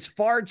it's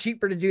far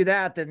cheaper to do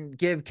that than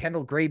give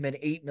Kendall Graveman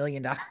 $8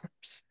 million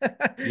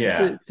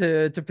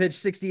to pitch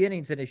 60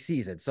 innings in a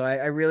season. So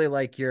I really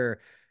like your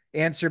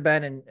answer,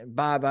 Ben. And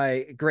Bob,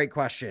 great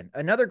question.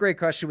 Another great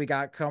question we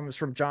got comes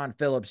from John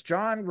Phillips.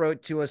 John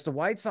wrote to us, the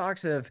White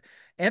Sox have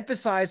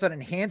emphasized on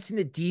enhancing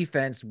the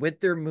defense with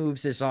their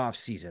moves this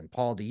offseason.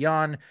 Paul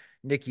DeJong,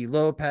 Nicky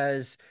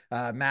Lopez,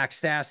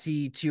 Max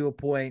Stassi to a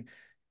point.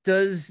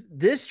 Does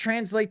this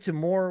translate to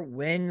more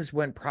wins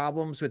when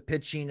problems with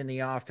pitching and the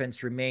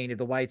offense remain if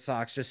the White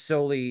Sox just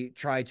solely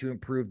try to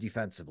improve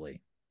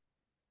defensively?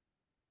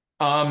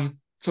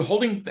 So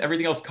holding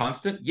everything else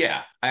constant,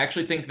 yeah. I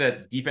actually think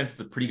that defense is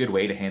a pretty good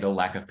way to handle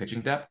lack of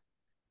pitching depth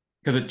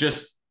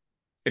because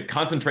it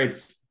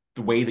concentrates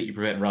the way that you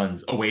prevent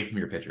runs away from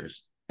your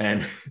pitchers.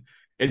 And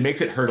it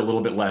makes it hurt a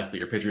little bit less that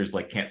your pitchers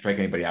like can't strike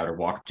anybody out or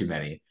walk too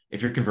many.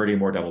 If you're converting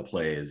more double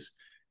plays,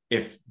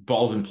 if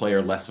balls in play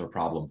are less of a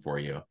problem for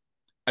you,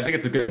 I think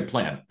it's a good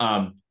plan.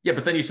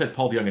 But then you said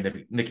Paul DeJong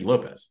and Nicky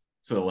Lopez.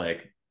 So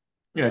look,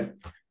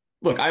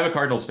 I'm a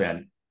Cardinals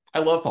fan. I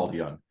love Paul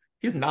DeJong.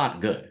 He's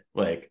not good.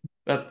 Like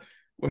that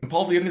when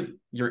Paul DeJong is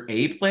your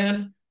A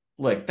plan,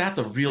 like that's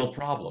a real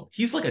problem.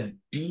 He's like a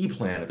D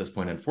plan at this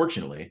point,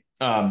 unfortunately.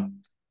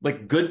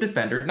 Like good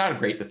defender, not a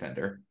great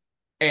defender.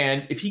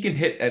 And if he can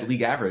hit at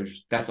league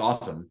average, that's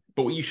awesome.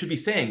 But what you should be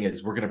saying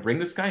is we're going to bring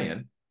this guy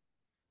in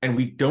and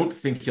we don't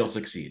think he'll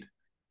succeed.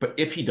 But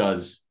if he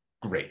does,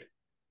 great.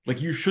 Like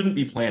you shouldn't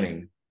be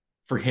planning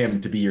for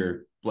him to be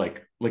your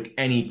like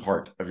any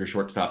part of your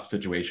shortstop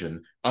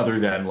situation other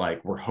than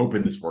like we're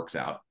hoping this works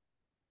out.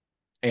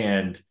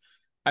 And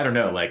I don't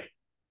know, like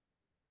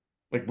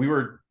we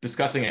were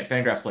discussing at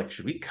FanGraphs, like,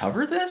 should we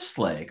cover this?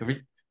 Like,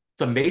 it's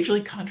a major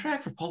league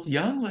contract for Paul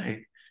DeJong.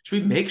 Like,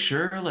 should we make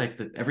sure like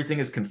that everything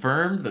is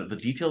confirmed, that the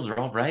details are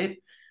all right?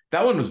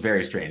 That one was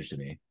very strange to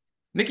me.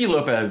 Nicky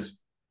Lopez,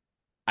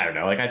 I don't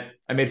know, like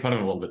I made fun of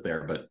him a little bit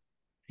there, but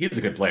he's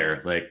a good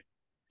player. Like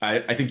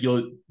I think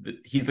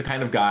he's the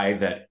kind of guy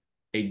that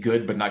a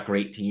good but not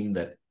great team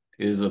that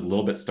is a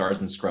little bit stars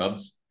and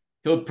scrubs,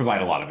 he'll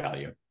provide a lot of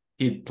value.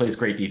 He plays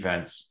great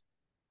defense,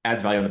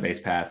 adds value on the base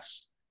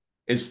paths,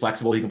 is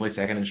flexible. He can play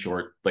second and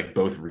short, like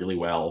both really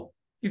well.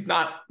 He's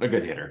not a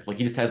good hitter. Like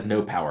he just has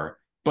no power.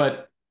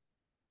 But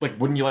like,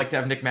 wouldn't you like to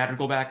have Nick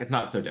Madrigal back? It's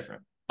not so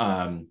different.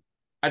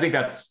 I think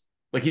that's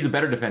like he's a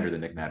better defender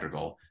than Nick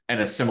Madrigal and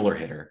a similar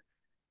hitter,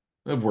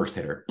 a worse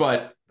hitter,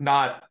 but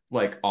not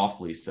like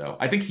awfully so.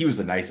 I think he was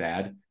a nice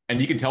ad, and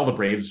you can tell the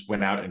Braves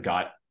went out and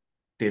got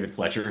David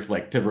Fletcher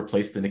like to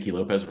replace the Nicky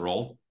Lopez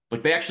role.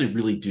 Like they actually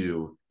really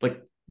do. Like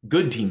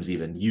good teams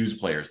even use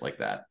players like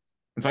that.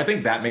 And so I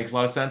think that makes a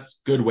lot of sense.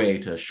 Good way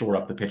to shore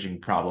up the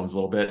pitching problems a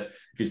little bit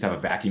if you just have a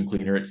vacuum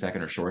cleaner at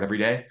second or short every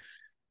day.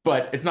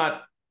 But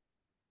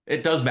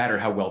it does matter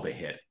how well they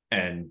hit.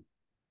 And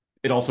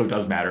it also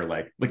does matter,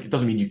 like it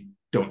doesn't mean you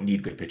don't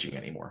need good pitching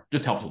anymore.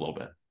 Just helps a little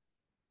bit.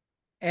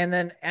 And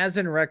then as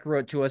in Rec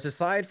wrote to us,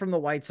 aside from the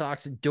White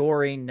Sox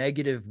adoring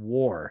negative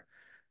WAR,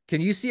 can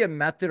you see a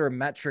method or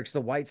metrics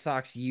the White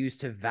Sox use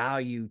to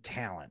value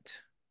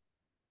talent?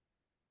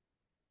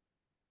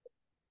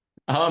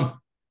 Man.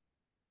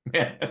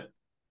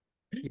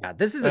 Yeah,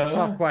 this is a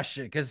tough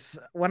question because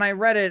when I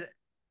read it,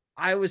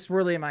 I was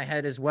swirling in my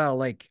head as well.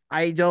 Like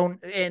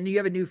and you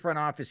have a new front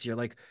office here.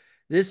 Like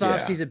this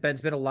offseason,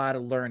 Ben's been a lot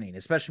of learning,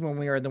 especially when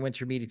we were in the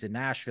winter meetings in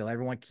Nashville.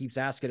 Everyone keeps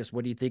asking us,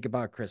 what do you think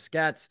about Chris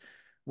Getz?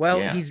 Well,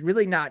 he's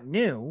really not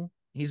new.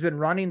 He's been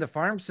running the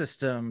farm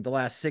system the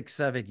last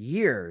 6-7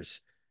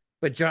 years,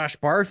 but Josh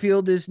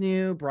Barfield is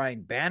new.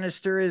 Brian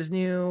Bannister is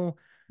new.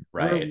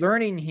 Right. We're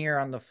learning here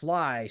on the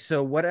fly.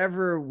 So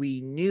whatever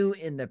we knew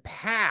in the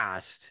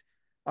past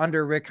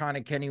under Rick Hahn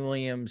and Kenny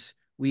Williams,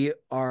 we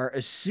are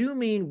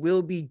assuming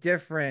will be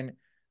different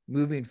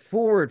moving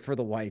forward for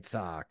the White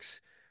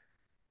Sox.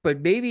 But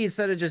maybe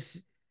instead of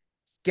just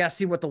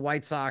guessing what the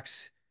White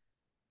Sox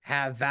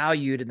have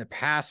valued in the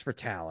past for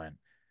talent,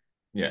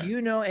 do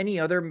you know any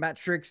other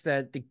metrics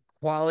that the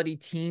quality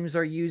teams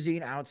are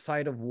using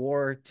outside of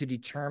WAR to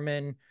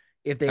determine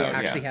if they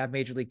actually have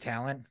major league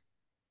talent?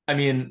 I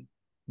mean,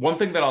 one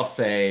thing that I'll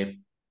say,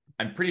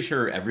 I'm pretty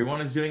sure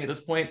everyone is doing at this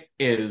point,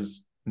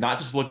 is not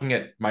just looking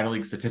at minor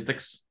league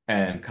statistics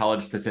and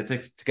college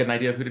statistics to get an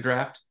idea of who to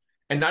draft,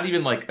 and not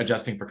even like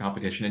adjusting for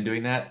competition and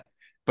doing that,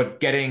 but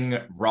getting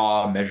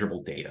raw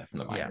measurable data from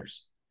the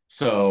minors.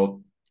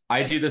 So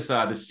I do this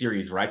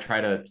series where I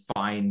try to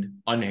find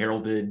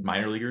unheralded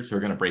minor leaguers who are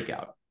going to break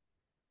out.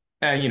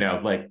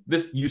 And, like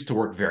this used to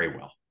work very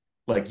well.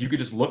 Like you could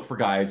just look for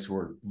guys who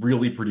are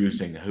really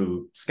producing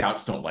who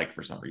scouts don't like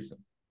for some reason.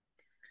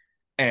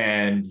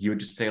 And you would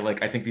just say,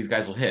 like, I think these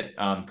guys will hit.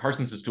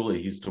 Carson Sestouli,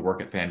 he used to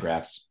work at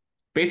FanGraphs,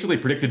 basically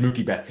predicted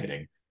Mookie Betts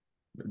hitting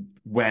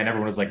when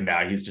everyone was like,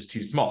 nah, he's just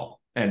too small.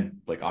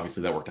 And like,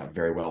 obviously that worked out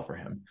very well for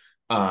him.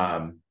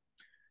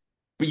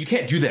 But you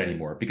can't do that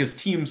anymore because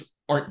teams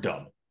aren't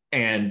dumb.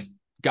 And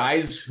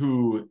guys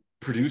who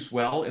produce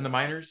well in the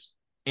minors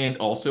and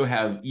also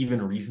have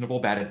even reasonable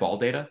batted ball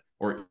data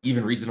or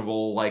even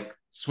reasonable like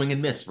swing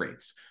and miss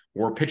rates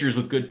or pitchers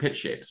with good pitch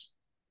shapes,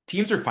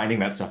 teams are finding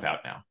that stuff out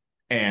now.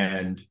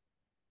 And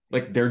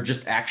like they're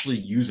just actually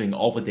using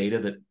all the data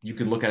that you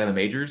can look at in the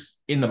majors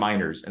in the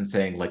minors and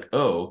saying like,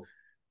 oh,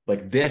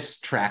 like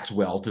this tracks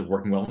well to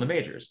working well in the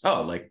majors.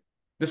 Oh, like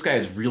this guy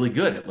is really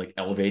good at like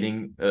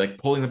elevating, like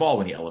pulling the ball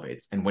when he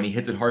elevates. And when he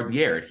hits it hard in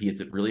the air, he hits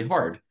it really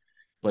hard.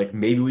 Like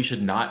maybe we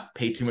should not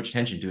pay too much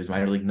attention to his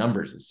minor league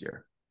numbers this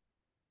year.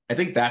 I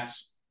think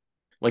that's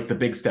like the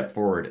big step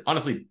forward.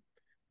 Honestly,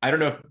 I don't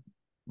know if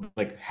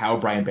like how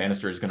Brian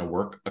Bannister is going to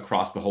work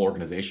across the whole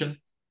organization,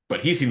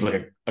 but he seems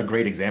like a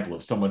great example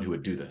of someone who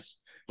would do this.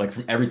 Like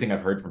from everything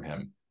I've heard from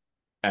him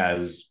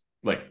as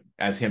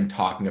him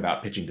talking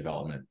about pitching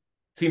development,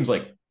 it seems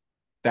like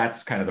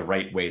that's kind of the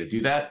right way to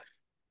do that.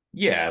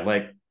 Yeah,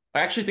 like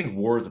I actually think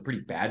WAR is a pretty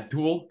bad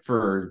tool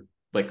for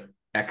like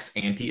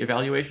ex-ante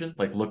evaluation,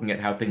 like looking at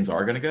how things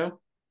are going to go.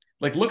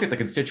 Like look at the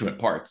constituent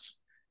parts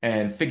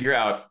and figure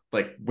out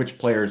like which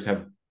players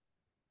have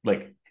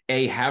like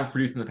A, have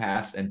produced in the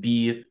past, and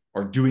B,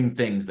 are doing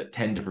things that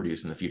tend to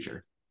produce in the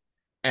future.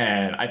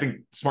 And I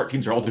think smart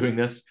teams are all doing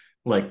this.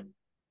 Like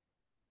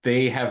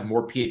they have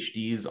more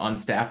PhDs on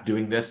staff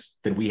doing this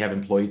than we have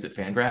employees at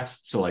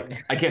FanGraphs. So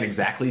like, I can't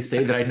exactly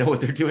say that I know what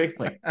they're doing.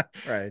 Like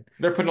right.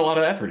 They're putting a lot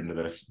of effort into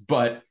this,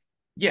 but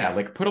yeah,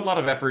 like put a lot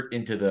of effort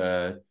into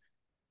the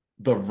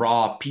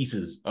raw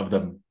pieces of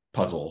the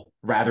puzzle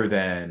rather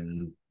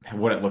than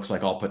what it looks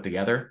like all put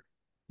together.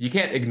 You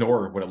can't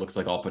ignore what it looks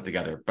like all put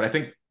together, but I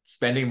think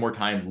spending more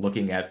time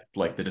looking at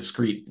like the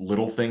discrete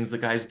little things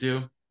that guys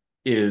do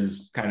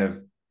is kind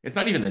of, it's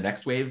not even the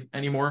next wave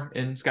anymore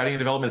in scouting and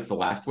development. It's the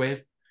last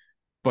wave.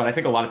 But I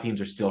think a lot of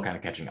teams are still kind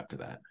of catching up to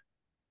that.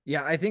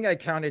 Yeah, I think I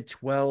counted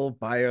 12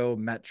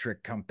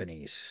 biometric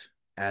companies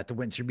at the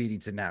winter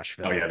meetings in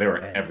Nashville. Oh yeah, they were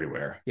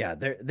everywhere. Yeah,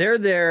 they're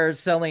there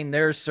selling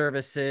their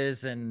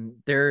services and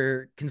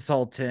their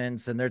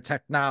consultants and their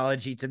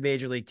technology to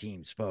major league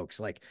teams, folks.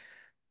 Like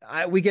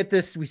we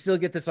still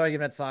get this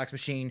argument at Sox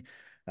Machine.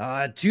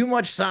 Too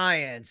much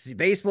science.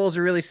 Baseball is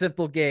a really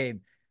simple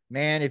game.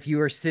 Man, if you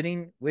are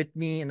sitting with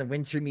me in the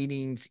winter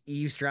meetings,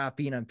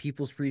 eavesdropping on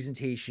people's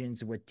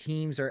presentations and what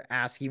teams are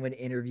asking when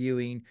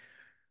interviewing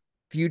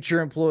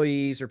future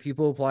employees or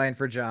people applying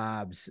for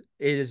jobs,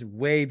 it is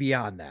way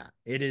beyond that.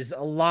 It is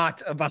a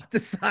lot about the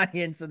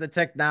science and the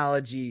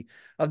technology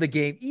of the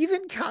game.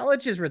 Even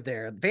colleges were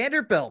there.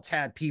 Vanderbilt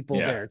had people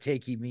there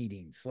taking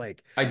meetings.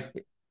 Like I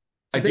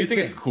do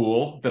think it's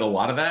cool that a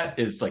lot of that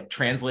is like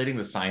translating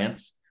the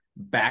science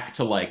back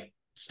to like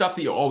stuff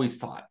that you always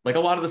thought. Like a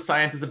lot of the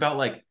science is about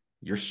like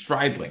your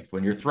stride length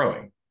when you're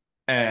throwing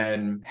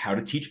and how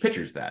to teach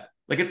pitchers that.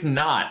 Like it's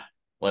not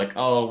like,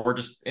 oh, we're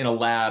just in a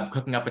lab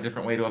cooking up a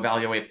different way to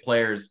evaluate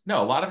players.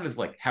 No, a lot of it is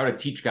like how to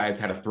teach guys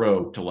how to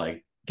throw to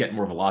like get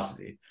more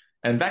velocity.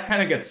 And that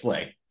kind of gets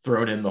like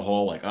thrown in the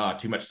whole like,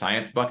 too much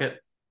science bucket.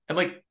 And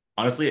like,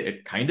 honestly,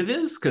 it kind of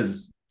is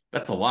because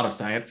that's a lot of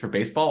science for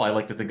baseball. I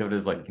like to think of it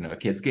as like, a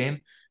kid's game.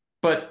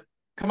 But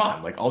come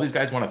on, like all these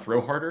guys want to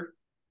throw harder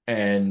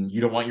and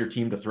you don't want your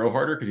team to throw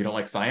harder because you don't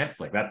like science.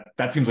 Like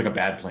that seems like a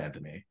bad plan to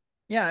me.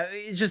 Yeah,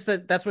 it's just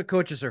that's what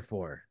coaches are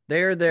for.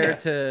 They're there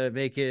to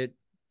make it.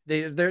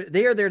 They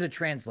are there to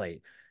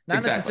translate,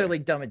 not necessarily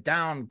dumb it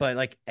down, but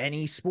like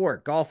any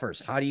sport,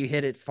 golfers, how do you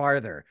hit it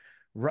farther?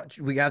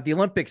 We got the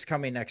Olympics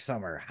coming next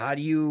summer. How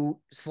do you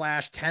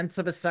slash tenths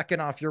of a second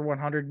off your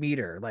 100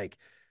 meter? Like,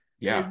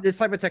 this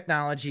type of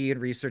technology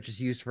and research is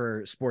used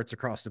for sports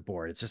across the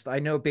board. It's just, I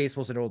know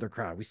baseball's an older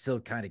crowd. We still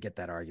kind of get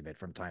that argument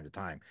from time to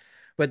time.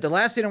 But the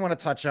last thing I want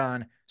to touch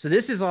on, so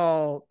this is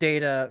all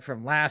data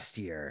from last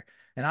year.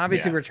 And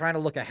obviously we're trying to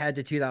look ahead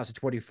to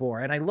 2024.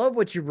 And I love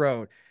what you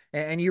wrote.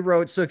 And you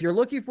wrote, so if you're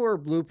looking for a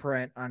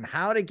blueprint on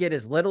how to get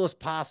as little as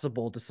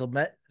possible to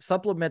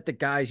supplement the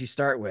guys you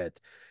start with,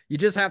 you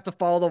just have to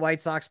follow the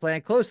White Sox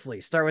plan closely.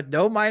 Start with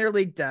no minor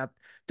league depth.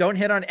 Don't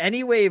hit on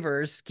any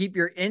waivers. Keep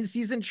your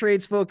in-season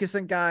trades focused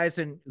on guys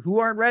who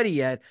aren't ready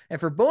yet. And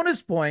for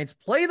bonus points,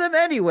 play them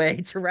anyway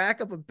to rack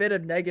up a bit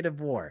of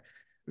negative WAR.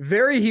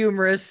 Very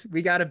humorous.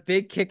 We got a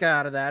big kick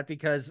out of that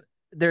because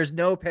there's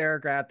no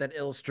paragraph that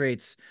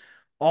illustrates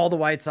all the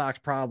White Sox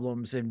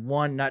problems in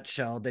one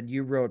nutshell that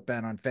you wrote,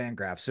 Ben, on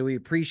FanGraphs. So we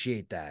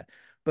appreciate that.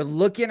 But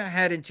looking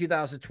ahead in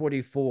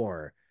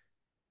 2024,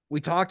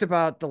 we talked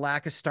about the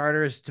lack of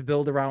starters to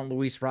build around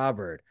Luis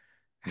Robert.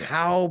 Yeah.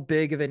 How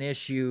big of an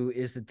issue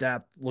is the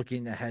depth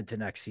looking ahead to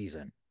next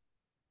season?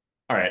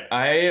 All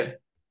right.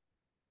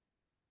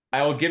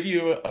 I will give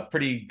you a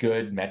pretty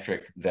good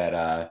metric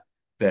that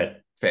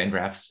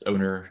FanGraphs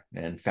owner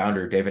and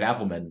founder David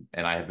Appelman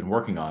and I have been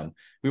working on.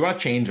 We want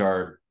to change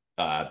our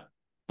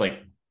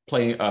like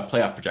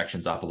playoff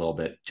projections up a little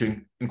bit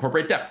to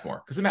incorporate depth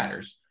more because it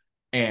matters.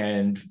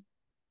 And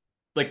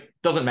like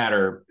doesn't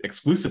matter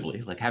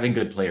exclusively. Like having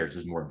good players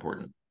is more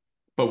important.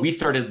 But we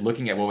started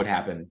looking at what would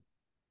happen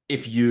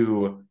if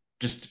you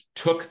just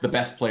took the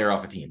best player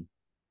off a team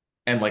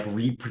and like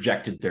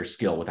reprojected their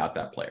skill without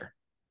that player.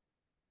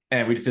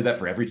 And we just did that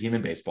for every team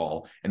in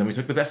baseball. And then we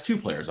took the best 2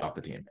 players off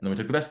the team. And then we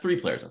took the best 3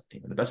 players off the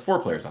team and the best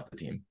 4 players off the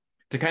team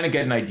to kind of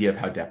get an idea of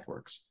how depth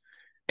works.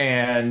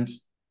 And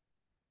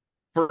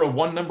for a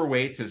 1 number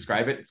way to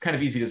describe it, it's kind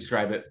of easy to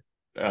describe it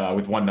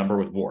with 1 number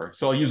with WAR.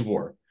 So I'll use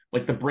WAR.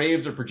 Like the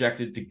Braves are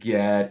projected to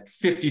get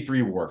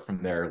 53 WAR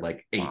from their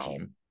like A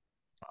team.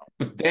 Wow.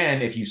 But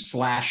then if you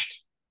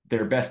slashed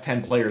their best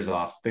 10 players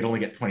off, they'd only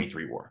get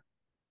 23 WAR.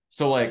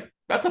 So like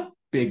that's a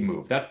big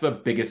move. That's the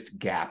biggest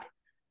gap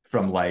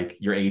from like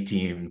your A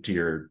team to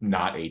your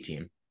not A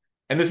team.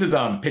 And this is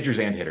pitchers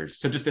and hitters.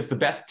 So just if the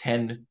best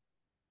 10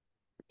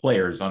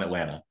 players on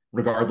Atlanta,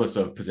 regardless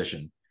of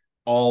position,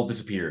 all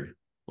disappeared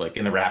like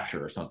in the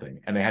rapture or something,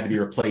 and they had to be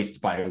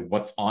replaced by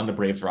what's on the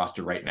Braves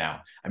roster right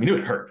now, I mean, it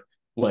would hurt.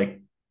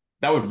 Like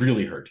that would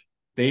really hurt.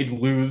 They'd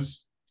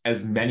lose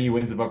as many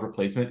wins above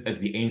replacement as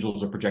the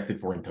Angels are projected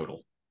for in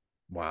total.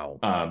 Wow.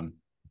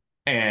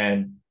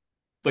 And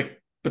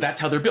like, but that's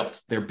how they're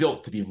built. They're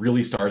built to be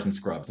really stars and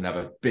scrubs and have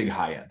a big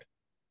high end.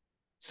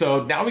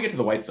 So now we get to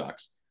the White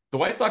Sox. The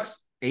White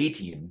Sox A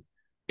team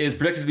is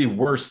projected to be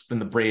worse than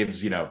the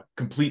Braves,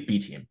 complete B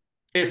team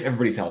if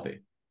everybody's healthy.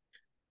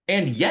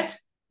 And yet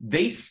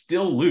they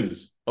still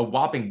lose a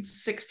whopping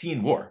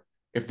 16 WAR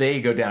if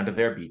they go down to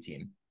their B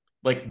team.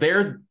 Like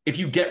if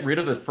you get rid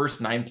of the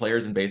first 9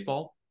 players in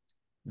baseball,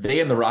 they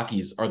and the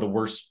Rockies are the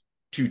worst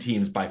 2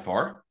 teams by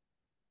far.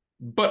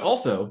 But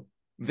also,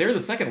 they're the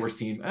second worst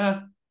team,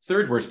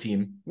 third worst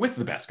team with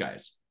the best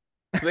guys.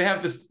 So they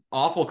have this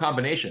awful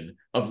combination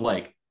of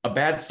like a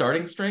bad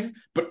starting string,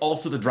 but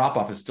also the drop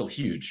off is still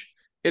huge.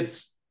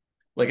 It's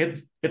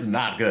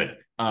not good.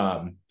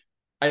 I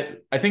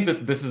think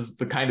that this is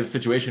the kind of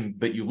situation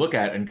that you look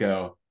at and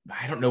go,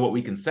 I don't know what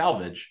we can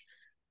salvage.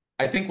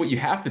 I think what you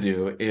have to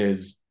do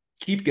is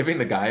keep giving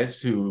the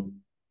guys who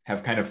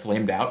have kind of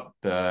flamed out,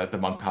 the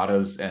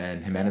Moncadas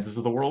and Jimenez's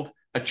of the world,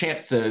 a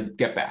chance to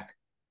get back.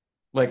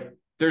 Like,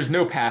 there's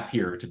no path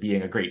here to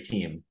being a great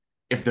team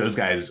if those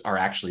guys are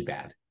actually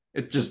bad.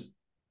 It's just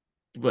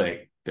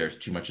like there's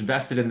too much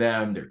invested in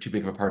them. They're too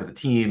big of a part of the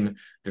team.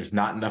 There's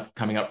not enough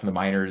coming up from the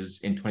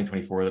minors in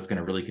 2024 that's going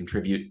to really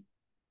contribute.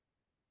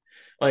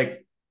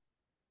 Like,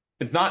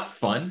 it's not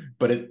fun,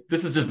 but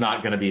this is just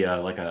not going to be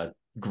a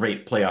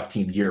great playoff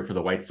team year for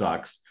the White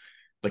Sox.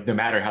 Like, no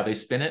matter how they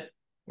spin it,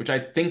 which I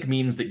think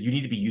means that you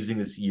need to be using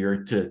this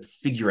year to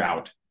figure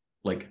out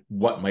like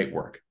what might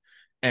work.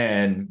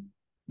 And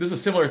this is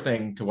a similar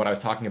thing to what I was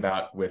talking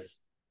about with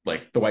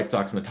like the White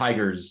Sox and the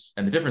Tigers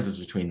and the differences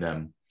between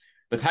them.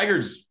 The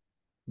Tigers,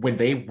 when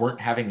they weren't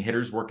having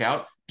hitters work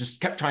out,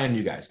 just kept trying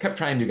new guys, try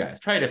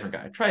a different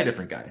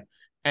guy.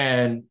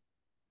 And,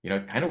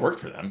 it kind of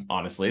worked for them,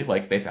 honestly.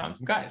 Like they found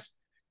some guys.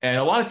 And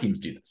a lot of teams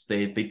do this.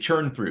 They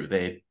churn through.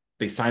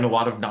 They sign a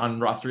lot of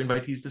non-roster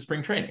invitees to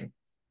spring training.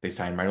 They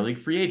sign minor league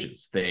free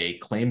agents. They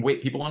claim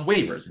people on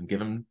waivers and give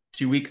them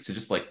 2 weeks to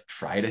just like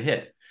try to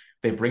hit.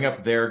 They bring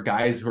up their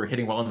guys who are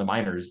hitting well in the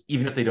minors,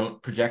 even if they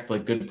don't project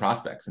like good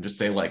prospects, and just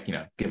say like,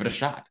 give it a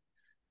shot.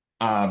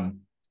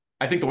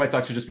 I think the White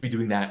Sox should just be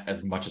doing that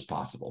as much as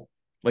possible.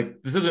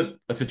 Like this isn't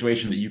a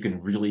situation that you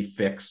can really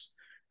fix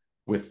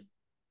with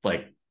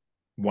like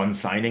one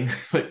signing.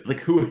 like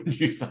who would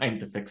you sign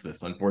to fix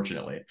this?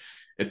 Unfortunately,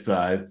 it's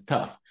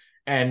tough.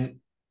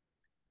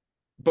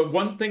 But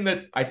one thing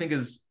that I think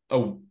is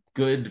a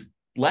good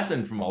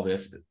lesson from all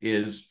this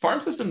is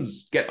farm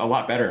systems get a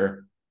lot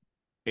better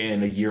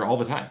in a year all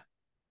the time.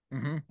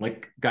 Mm-hmm.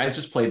 Like guys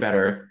just play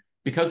better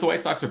because the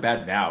White Sox are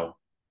bad now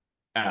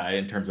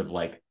in terms of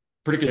like,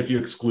 particularly if you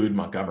exclude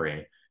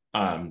Montgomery,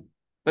 that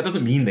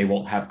doesn't mean they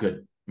won't have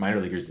good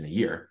minor leaguers in a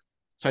year.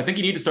 So I think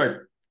you need to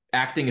start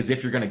acting as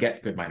if you're going to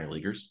get good minor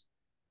leaguers.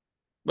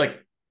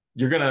 Like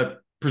you're going to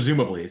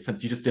presumably,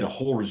 since you just did a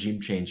whole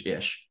regime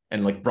change-ish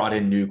and like brought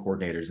in new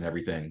coordinators and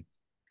everything,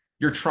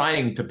 you're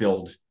trying to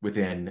build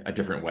within a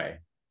different way.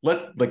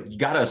 You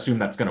got to assume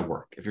that's going to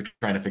work if you're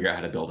trying to figure out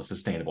how to build a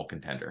sustainable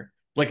contender.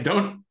 Like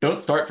don't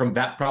start from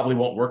that probably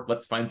won't work.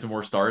 Let's find some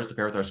more stars to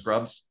pair with our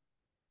scrubs.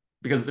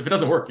 Because if it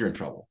doesn't work, you're in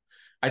trouble.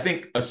 I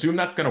think assume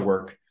that's going to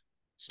work.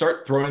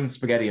 Start throwing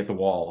spaghetti at the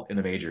wall in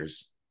the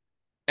majors.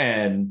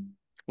 And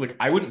like,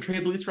 I wouldn't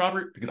trade Luis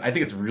Robert because I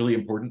think it's really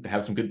important to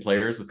have some good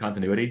players with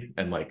continuity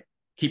and like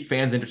keep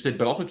fans interested,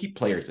 but also keep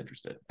players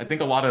interested. I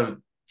think a lot of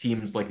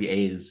teams like the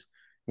A's,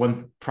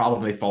 one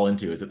problem they fall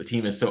into is that the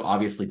team is so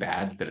obviously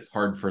bad that it's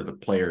hard for the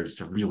players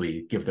to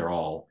really give their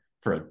all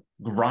for a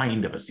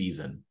grind of a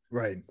season.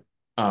 Right.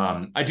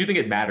 I do think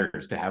it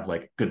matters to have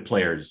like good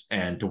players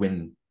and to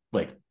win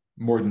like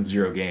more than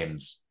 0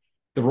 games.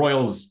 The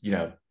Royals,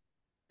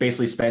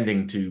 basically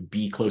spending to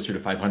be closer to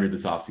 500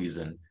 this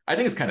offseason, I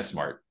think is kind of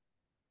smart.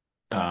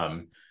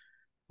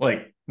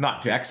 Like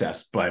not to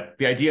excess, but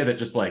the idea that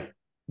just like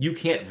you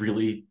can't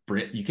really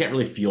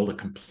field a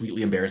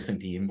completely embarrassing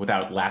team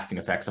without lasting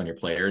effects on your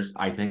players.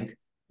 I think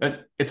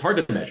that it's hard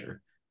to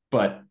measure,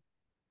 but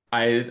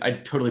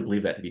I totally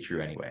believe that to be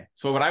true anyway.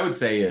 So what I would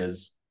say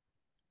is,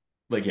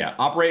 like, yeah,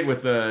 operate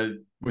with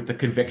the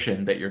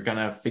conviction that you're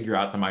gonna figure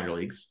out the minor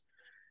leagues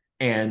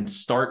and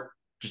start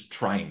just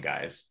trying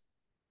guys.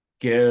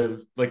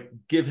 Give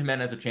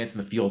Jimenez a chance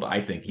in the field, I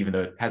think, even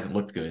though it hasn't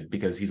looked good,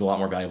 because he's a lot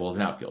more valuable as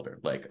an outfielder.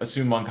 Like,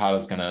 assume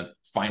Moncada's going to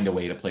find a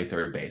way to play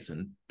third base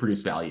and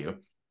produce value.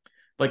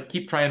 Like,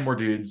 keep trying more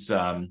dudes.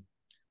 I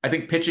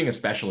think pitching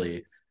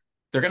especially,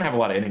 they're going to have a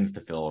lot of innings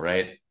to fill,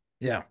 right?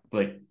 Yeah.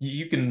 Like,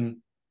 you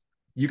can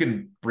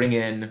bring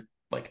in,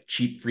 like,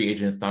 cheap free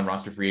agents,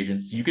 non-roster free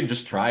agents. You can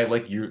just try,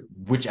 like,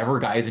 whichever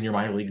guys in your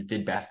minor leagues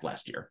did best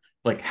last year.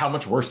 Like, how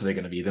much worse are they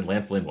going to be than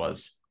Lance Lynn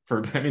was? For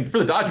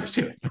the Dodgers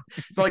too. It's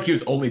not like he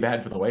was only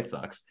bad for the White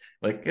Sox.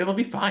 Like, it'll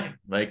be fine.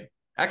 Like,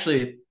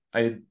 actually,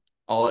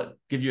 I'll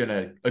give you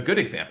a good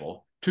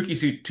example.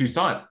 Tuki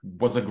Toussaint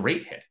was a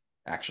great hit,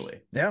 actually.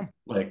 Yeah.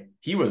 Like,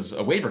 he was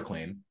a waiver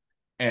claim,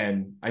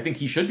 and I think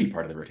he should be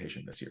part of the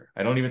rotation this year.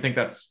 I don't even think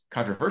that's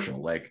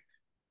controversial. Like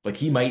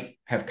he might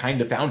have kind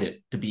of found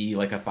it to be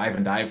like a 5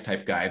 and dive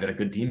type guy that a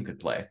good team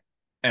could play.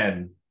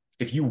 And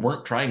if you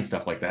weren't trying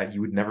stuff like that, you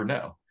would never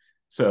know.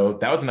 So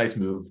that was a nice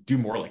move. Do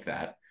more like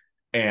that.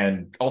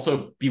 And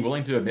also be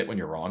willing to admit when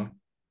you're wrong,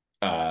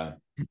 and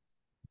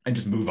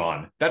just move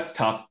on. That's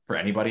tough for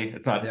anybody.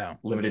 It's not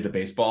limited to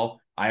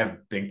baseball. I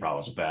have big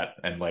problems with that.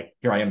 And like,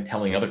 here I am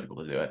telling other people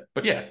to do it.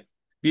 But yeah,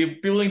 be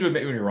willing to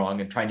admit when you're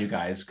wrong and try new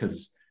guys,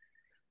 because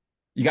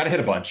you got to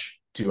hit a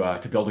bunch to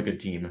build a good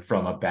team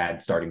from a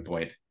bad starting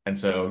point. And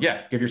so,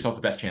 yeah, give yourself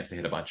the best chance to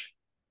hit a bunch.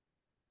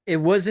 It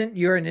wasn't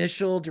your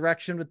initial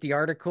direction with the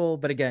article,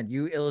 but again,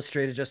 you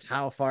illustrated just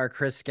how far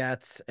Chris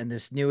Getz and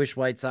this newish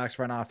White Sox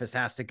front office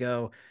has to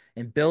go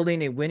in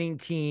building a winning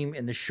team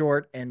in the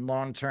short and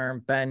long term.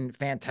 Ben,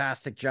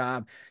 fantastic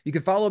job. You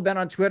can follow Ben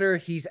on Twitter.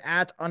 He's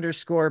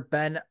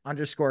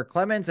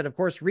 @Ben_Clemens. And of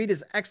course, read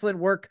his excellent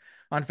work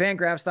on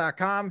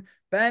fangraphs.com.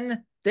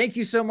 Ben, thank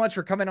you so much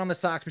for coming on the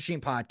Sox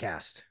Machine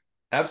podcast.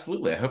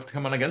 Absolutely. I hope to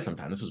come on again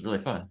sometime. This was really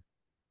fun.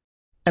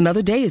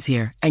 Another day is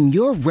here, and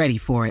you're ready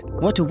for it.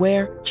 What to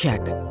wear? Check.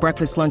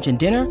 Breakfast, lunch, and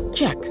dinner?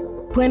 Check.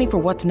 Planning for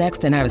what's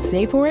next and how to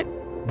save for it?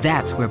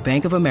 That's where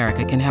Bank of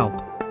America can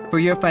help. For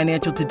your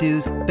financial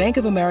to-dos, Bank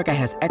of America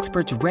has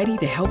experts ready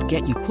to help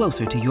get you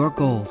closer to your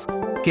goals.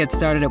 Get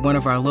started at one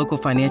of our local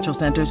financial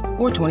centers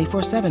or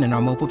 24/7 in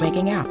our mobile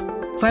banking app.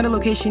 Find a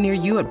location near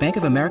you at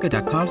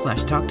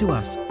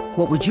bankofamerica.com/talktous.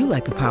 What would you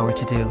like the power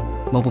to do?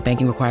 Mobile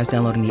banking requires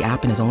downloading the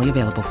app and is only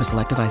available for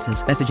select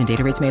devices. Message and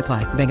data rates may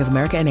apply. Bank of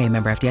America N.A.,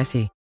 member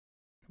FDIC.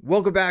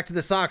 Welcome back to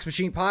the Sox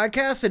Machine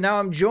podcast. And now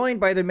I'm joined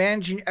by the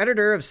managing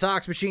editor of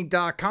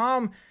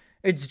SoxMachine.com.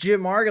 It's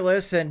Jim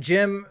Margulis. And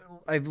Jim,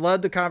 I've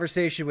led the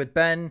conversation with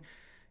Ben,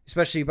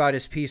 especially about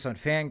his piece on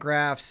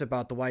FanGraphs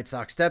about the White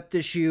Sox depth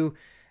issue.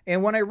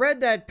 And when I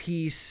read that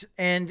piece,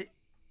 and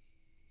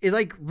it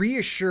like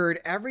reassured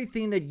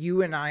everything that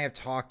you and I have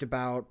talked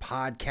about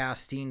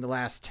podcasting the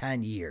last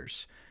 10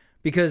 years,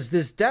 because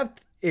this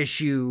depth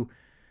issue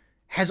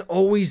has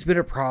always been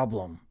a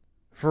problem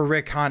for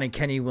Rick Hahn and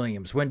Kenny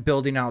Williams when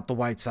building out the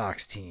White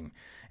Sox team.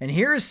 And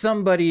here's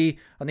somebody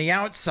on the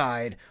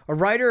outside, a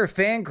writer of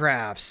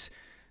FanGraphs,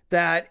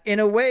 that in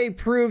a way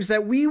proves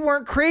that we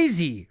weren't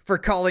crazy for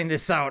calling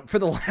this out for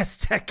the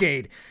last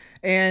decade.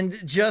 And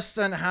just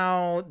on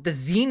how the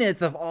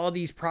zenith of all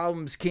these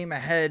problems came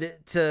ahead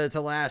to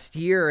last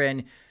year.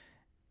 And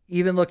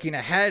even looking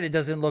ahead, it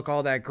doesn't look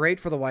all that great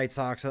for the White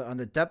Sox on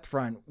the depth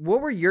front.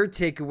 What were your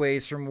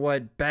takeaways from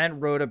what Ben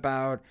wrote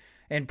about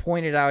and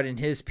pointed out in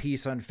his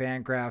piece on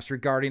FanGraphs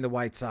regarding the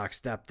White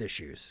Sox depth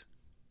issues?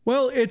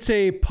 Well, it's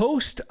a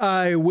post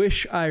I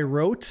wish I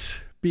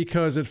wrote,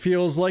 because it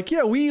feels like,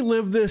 yeah, we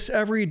live this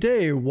every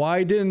day.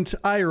 Why didn't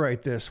I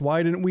write this?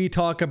 Why didn't we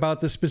talk about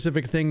this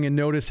specific thing and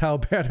notice how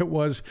bad it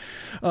was,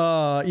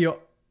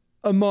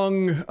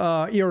 among,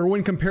 or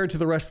when compared to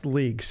the rest of the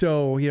league?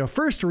 So,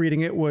 first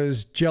reading it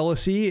was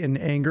jealousy and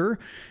anger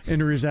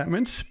and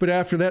resentment. But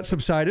after that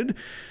subsided,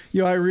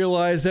 I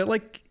realized that,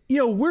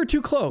 we're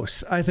too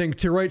close, I think,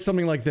 to write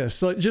something like this.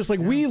 So just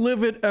like we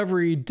live it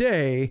every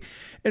day,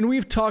 and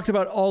we've talked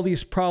about all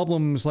these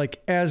problems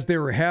as they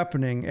were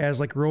happening,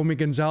 as Romy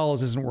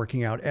Gonzalez isn't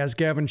working out, as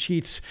Gavin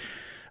Sheets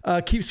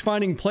keeps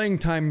finding playing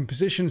time in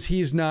positions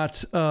he's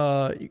not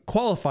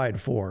qualified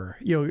for.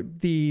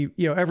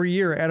 Every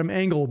year Adam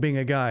Engel being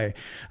a guy,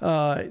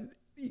 on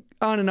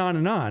and on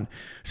and on.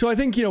 So I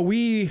think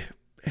we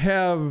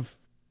have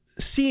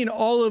seen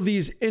all of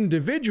these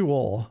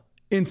individual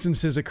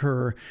instances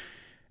occur,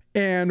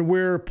 and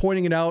we're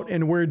pointing it out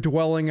and we're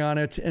dwelling on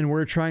it, and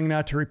we're trying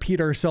not to repeat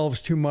ourselves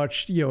too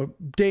much,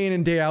 day in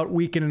and day out,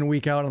 week in and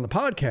week out on the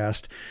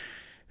podcast.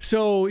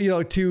 So,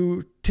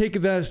 to take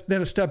this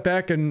then a step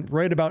back and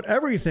write about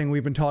everything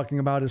we've been talking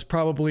about is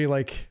probably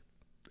like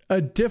a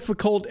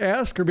difficult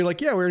ask, or be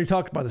like, yeah, we already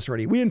talked about this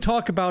already. We didn't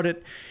talk about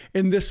it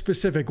in this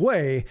specific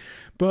way,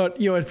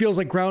 but it feels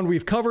like ground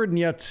we've covered, and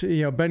yet,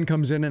 Ben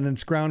comes in and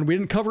it's ground we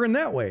didn't cover in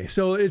that way.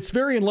 So it's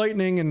very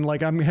enlightening, and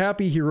like, I'm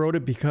happy he wrote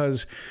it,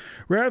 because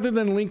rather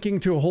than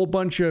linking to a whole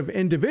bunch of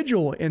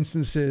individual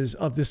instances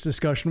of this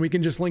discussion, we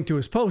can just link to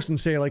his post and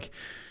say, like,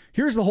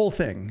 here's the whole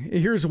thing.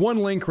 Here's one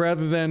link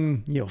rather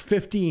than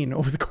 15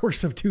 over the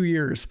course of 2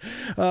 years.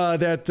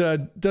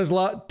 That does a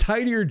lot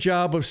tidier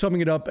job of summing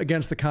it up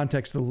against the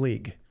context of the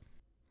league.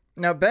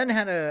 Now, Ben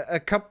had a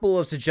couple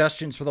of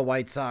suggestions for the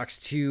White Sox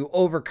to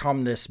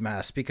overcome this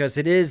mess, because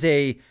it is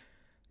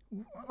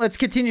let's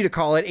continue to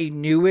call it a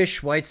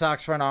newish White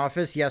Sox front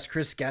office. Yes,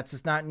 Chris Getz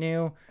is not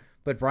new,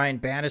 but Brian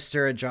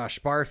Bannister and Josh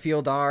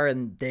Barfield are,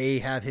 and they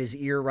have his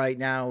ear right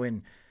now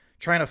in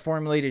trying to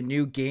formulate a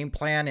new game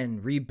plan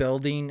and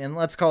rebuilding. And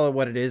let's call it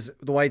what it is.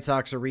 The White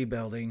Sox are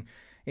rebuilding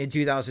in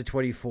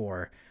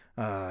 2024.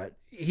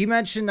 He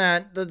mentioned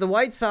that the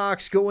White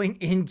Sox going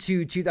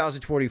into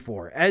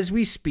 2024, as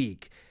we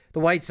speak,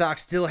 the White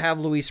Sox still have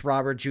Luis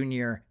Robert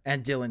Jr.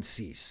 and Dylan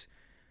Cease.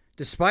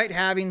 Despite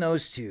having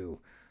those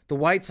two, the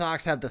White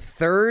Sox have the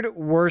third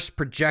worst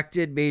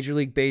projected Major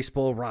League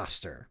Baseball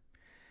roster.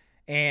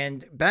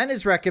 And Ben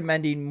is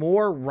recommending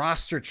more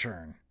roster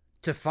churn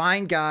to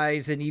find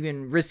guys, and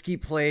even risky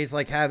plays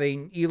like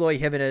having Eloy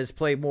Jimenez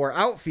play more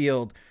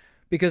outfield,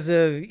 because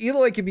if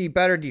Eloy can be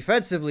better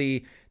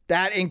defensively,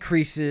 that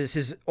increases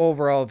his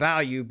overall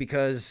value,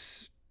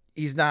 because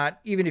he's not,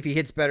 even if he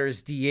hits better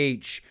as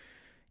DH,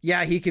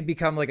 yeah, he could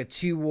become like a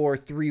 2-WAR,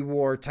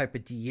 3-WAR type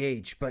of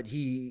DH, but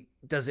he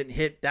doesn't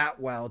hit that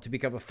well to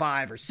become a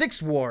 5 or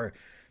 6-WAR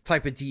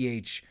type of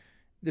DH.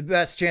 The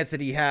best chance that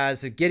he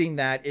has of getting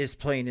that is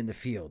playing in the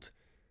field.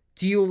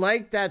 Do you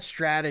like that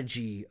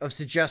strategy of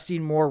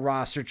suggesting more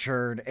roster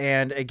churn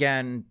and,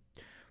 again,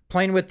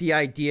 playing with the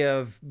idea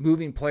of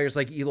moving players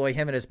like Eloy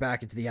Jimenez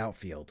back into the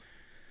outfield?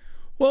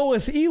 Well,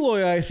 with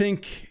Eloy, I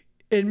think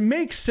it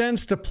makes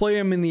sense to play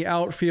him in the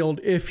outfield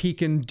if he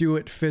can do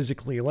it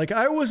physically. Like,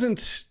 I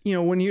wasn't,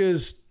 when he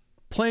was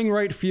playing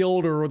right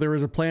field, or there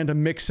was a plan to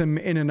mix him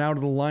in and out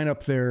of the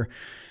lineup there,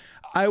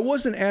 I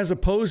wasn't as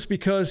opposed,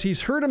 because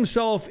he's hurt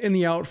himself in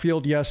the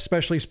outfield, yes,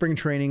 especially spring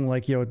training,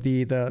 like,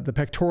 the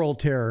pectoral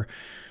tear,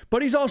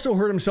 but he's also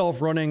hurt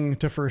himself running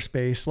to first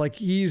base. Like,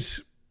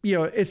 he's,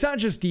 it's not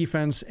just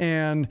defense,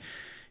 and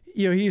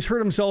he's hurt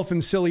himself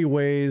in silly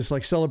ways,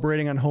 like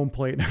celebrating on home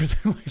plate and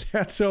everything like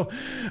that. So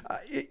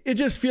it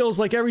just feels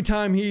like every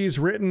time he's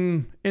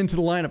written into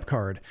the lineup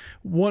card,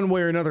 one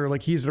way or another,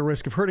 like he's at a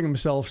risk of hurting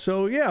himself.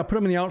 So yeah, put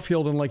him in the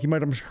outfield, and like he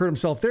might have hurt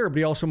himself there, but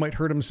he also might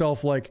hurt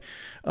himself like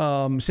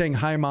saying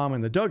hi mom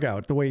in the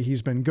dugout, the way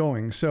he's been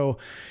going. So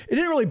it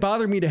didn't really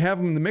bother me to have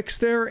him in the mix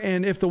there.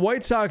 And if the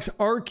White Sox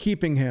are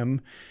keeping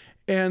him,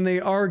 and they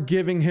are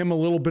giving him a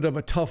little bit of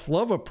a tough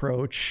love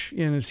approach,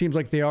 and it seems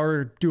like they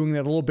are doing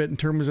that a little bit in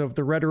terms of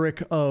the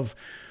rhetoric of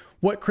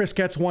what Chris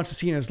Getz wants to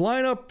see in his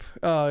lineup,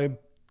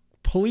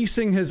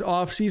 policing his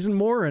offseason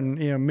more, and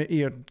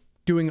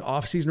doing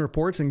offseason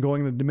reports and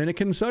going to the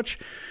Dominican and such.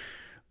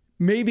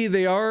 Maybe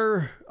they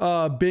are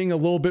being a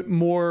little bit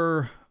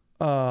more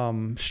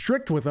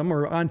strict with them,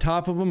 or on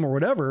top of them, or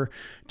whatever,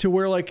 to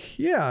where like,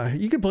 yeah,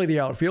 you can play the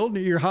outfield.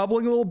 You're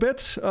hobbling a little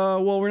bit.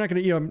 Well, we're not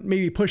going to,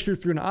 maybe push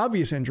through an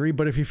obvious injury,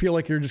 but if you feel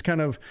like you're just kind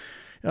of,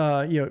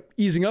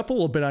 easing up a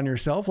little bit on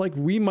yourself, like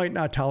we might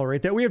not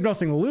tolerate that. We have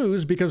nothing to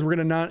lose, because we're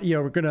going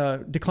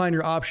to decline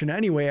your option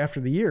anyway after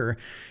the year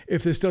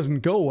if this doesn't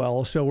go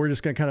well. So we're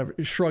just going to kind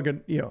of shrug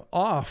it,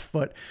 off.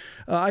 But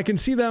I can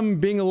see them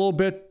being a little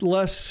bit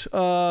less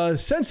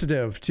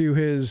sensitive to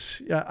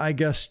his, I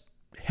guess,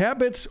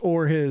 habits,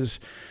 or his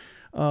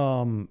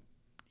I'm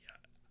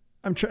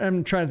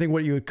trying to think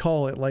what you would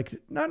call it, like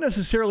not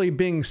necessarily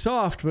being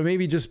soft, but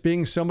maybe just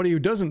being somebody who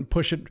doesn't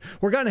push it,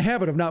 or got in a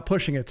habit of not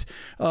pushing it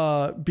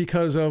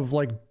because of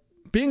like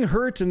being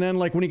hurt, and then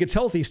like when he gets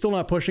healthy, still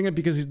not pushing it,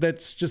 because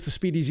that's just the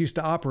speed he's used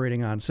to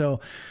operating on.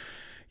 So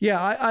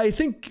yeah, I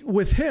think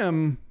with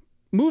him,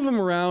 move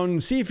him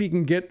around, see if you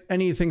can get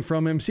anything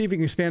from him, see if you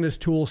can expand his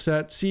tool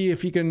set, see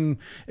if you can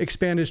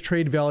expand his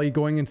trade value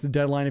going into the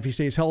deadline if he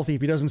stays healthy.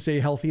 If he doesn't stay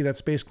healthy, that's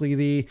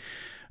basically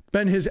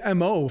been his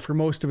MO for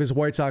most of his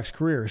White Sox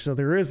career. So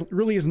there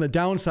really isn't the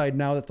downside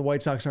now that the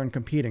White Sox aren't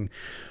competing.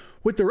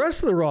 With the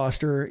rest of the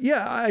roster,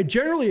 yeah, I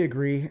generally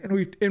agree.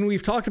 And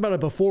we've talked about it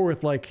before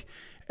with like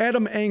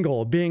Adam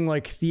Engel being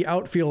like the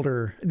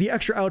outfielder, the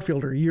extra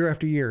outfielder year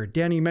after year,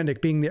 Danny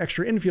Mendick being the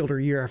extra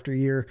infielder year after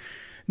year.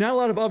 Not a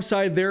lot of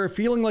upside there,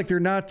 feeling like they're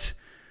not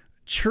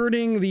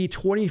churning the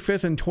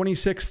 25th and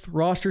 26th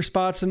roster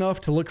spots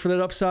enough to look for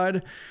that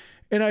upside.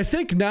 And I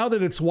think now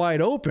that it's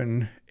wide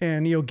open,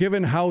 and,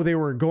 given how they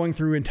were going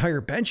through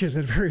entire benches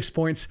at various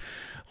points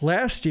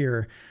last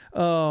year,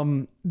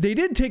 they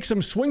did take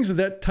some swings at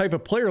that type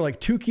of player, like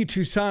Touki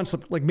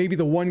Toussaint, like maybe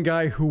the one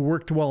guy who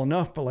worked well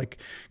enough, but like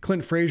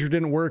Clint Frazier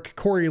didn't work.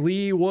 Corey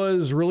Lee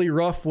was really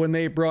rough when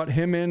they brought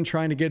him in,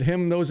 trying to get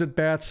him those at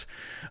bats.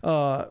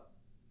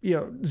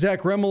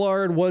 Zach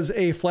Remillard was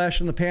a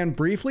flash in the pan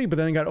briefly, but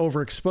then he got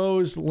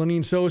overexposed.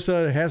 Lenyn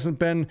Sosa hasn't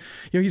been,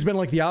 he's been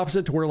like the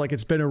opposite, to where like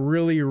it's been a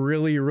really,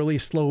 really, really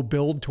slow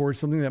build towards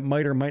something that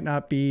might or might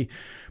not be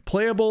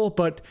playable.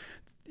 But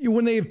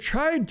when they've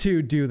tried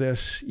to do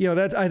this,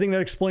 that I think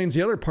that explains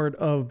the other part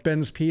of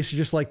Ben's piece.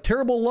 Just like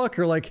terrible luck,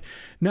 or like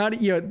not,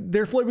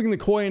 they're flipping the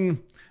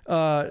coin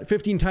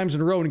 15 times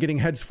in a row and getting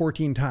heads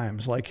 14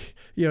 times. Like,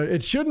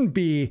 it shouldn't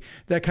be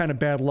that kind of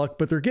bad luck,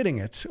 but they're getting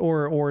it,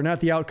 or not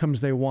the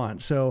outcomes they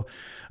want. So,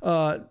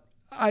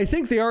 I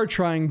think they are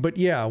trying, but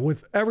yeah,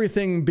 with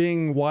everything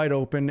being wide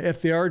open,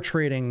 if they are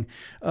trading,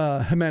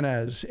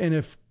 Jimenez, and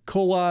if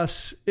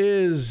Colas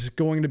is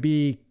going to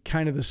be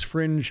kind of this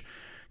fringe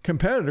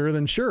competitor,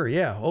 then sure,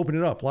 yeah, open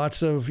it up.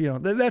 Lots of,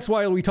 that's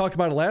why we talked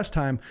about it last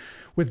time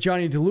with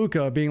Johnny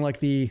DeLuca being like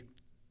the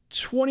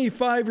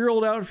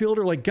 25-year-old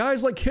outfielder. Like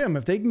guys like him,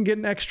 if they can get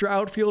an extra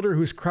outfielder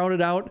who's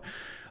crowded out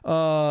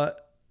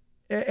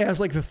as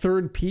like the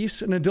third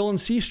piece in a Dylan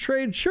Cease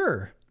trade,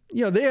 sure.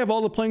 They have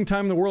all the playing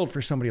time in the world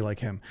for somebody like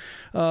him.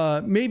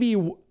 Maybe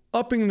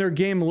upping their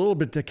game a little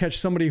bit to catch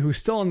somebody who's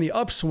still on the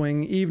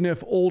upswing, even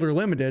if old or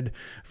limited,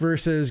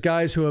 versus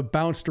guys who have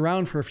bounced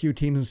around for a few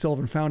teams and still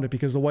haven't found it,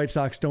 because the White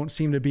Sox don't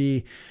seem to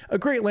be a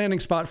great landing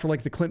spot for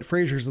like the Clint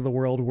Frazier's of the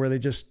world, where they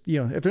just,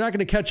 if they're not going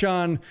to catch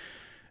on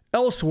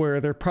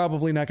elsewhere, they're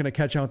probably not going to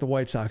catch on with the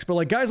White Sox. But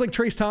like guys like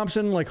Trace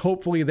Thompson, like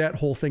hopefully that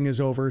whole thing is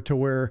over, to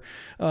where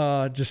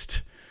hey,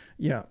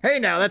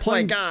 now that's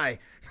my guy.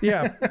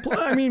 Yeah.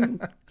 I mean,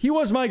 he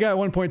was my guy at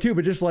one point too,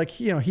 but just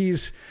like,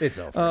 it's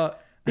over.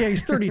 Yeah,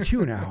 he's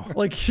 32 now.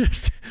 Like,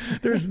 just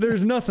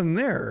there's nothing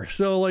there.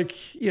 So like,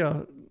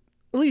 at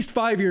least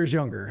 5 years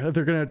younger if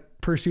they're going to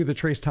pursue the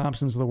Trace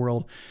Thompsons of the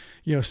world.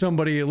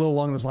 Somebody a little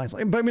along those lines.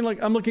 But I mean,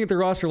 like, I'm looking at the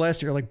roster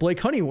last year. Like Blake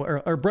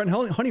Honeywell or Brent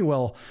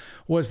Honeywell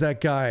was that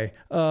guy.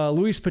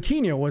 Luis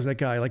Patino was that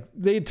guy. Like,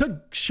 they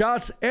took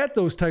shots at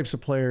those types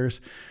of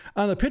players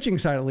on the pitching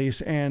side, at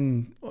least.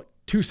 And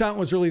Toussaint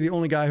was really the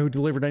only guy who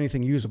delivered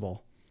anything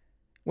usable.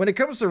 When it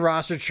comes to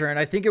roster churn,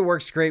 I think it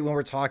works great when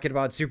we're talking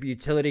about super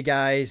utility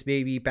guys,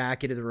 maybe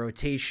back into the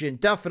rotation.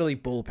 Definitely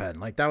bullpen.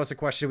 Like, that was a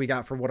question we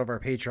got from one of our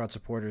Patreon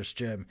supporters,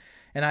 Jim.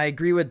 And I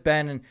agree with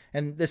Ben,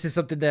 and this is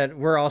something that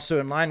we're also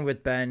in line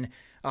with, Ben.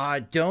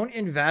 Don't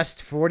invest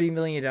 $40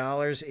 million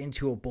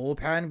into a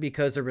bullpen,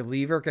 because a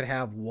reliever could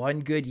have one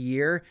good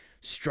year,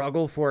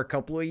 struggle for a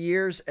couple of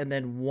years, and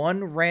then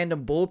one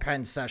random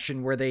bullpen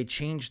session where they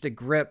change the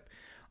grip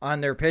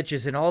on their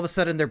pitches, and all of a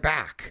sudden they're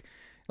back.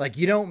 Like,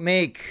 you don't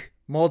make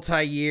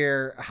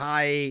multi-year,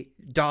 high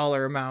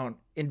dollar amount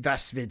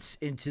investments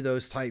into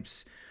those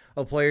types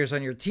of players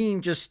on your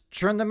team. Just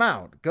churn them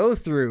out. Go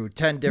through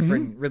 10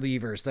 different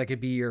relievers that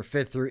could be your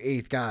 5th through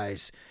 8th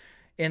guys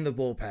in the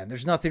bullpen.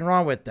 There's nothing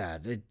wrong with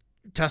that.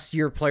 Test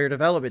your player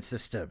development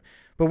system.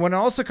 But when it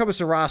also comes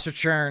to roster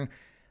churn,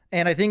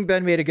 and I think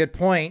Ben made a good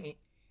point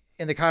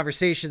in the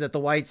conversation, that the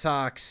White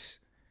Sox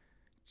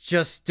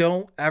just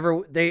don't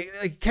ever,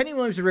 Kenny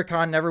Williams and Rick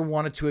Hahn never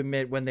wanted to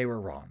admit when they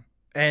were wrong.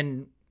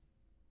 And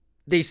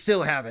they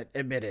still haven't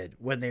admitted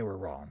when they were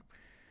wrong.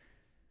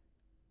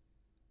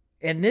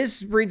 And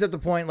this brings up the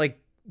point,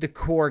 like, the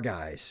core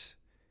guys.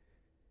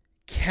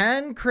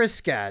 Can Chris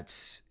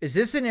Getz, is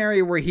this an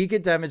area where he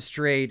could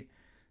demonstrate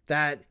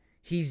that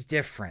he's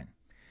different,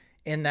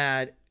 in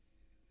that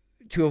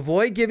to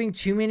avoid giving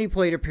too many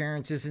plate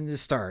appearances in the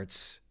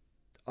starts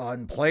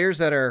on players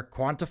that are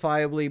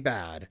quantifiably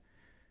bad?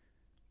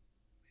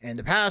 In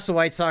the past, the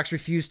White Sox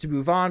refused to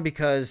move on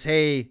because,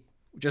 hey,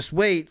 just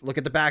wait, look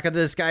at the back of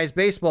this guy's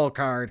baseball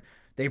card.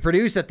 They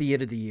produce at the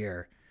end of the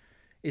year.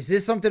 Is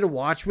this something to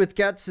watch with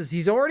Getz? As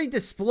he's already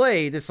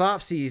displayed this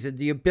offseason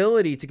the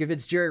ability to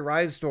convince Jerry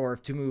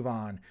Reinsdorf to move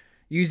on,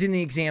 using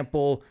the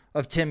example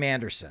of Tim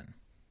Anderson.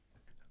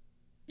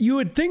 You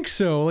would think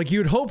so. Like,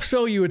 you'd hope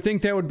so. You would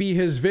think that would be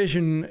his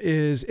vision,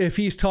 is if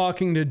he's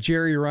talking to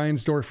Jerry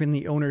Reinsdorf in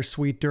the owner's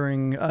suite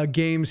during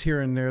games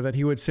here and there, that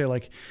he would say,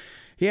 like,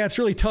 yeah, it's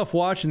really tough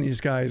watching these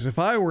guys. If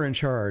I were in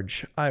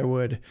charge, I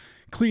would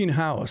clean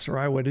house, or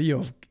I would,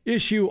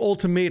 issue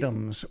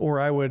ultimatums, or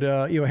I would,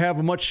 have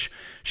a much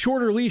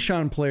shorter leash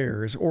on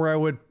players, or I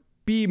would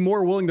be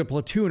more willing to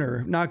platoon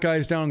or knock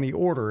guys down in the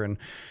order. And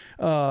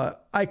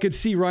I could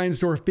see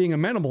Reinsdorf being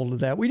amenable to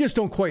that. We just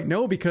don't quite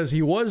know, because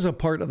he was a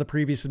part of the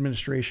previous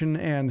administration.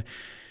 And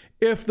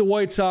if the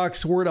White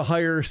Sox were to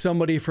hire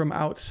somebody from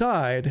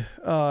outside,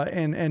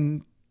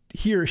 and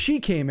he or she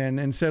came in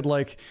and said,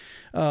 like,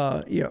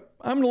 I'm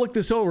going to look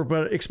this over,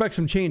 but expect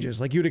some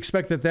changes. Like, you'd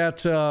expect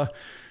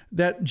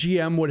that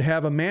GM would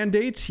have a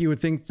mandate. You would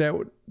think that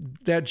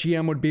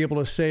GM would be able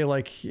to say,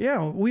 like,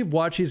 yeah, we've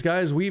watched these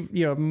guys.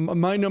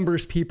 My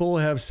numbers people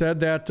have said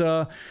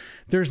that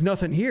there's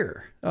nothing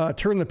here.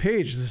 Turn the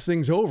page. This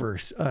thing's over.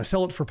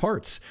 Sell it for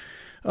parts.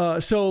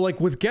 So like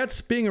with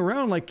Getz being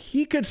around, like,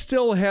 he could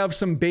still have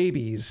some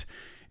babies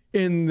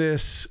in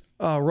this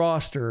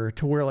roster,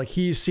 to where, like,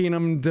 he's seen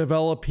them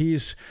develop.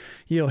 He's,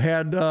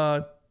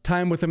 had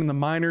time with him in the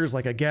minors,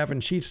 like a Gavin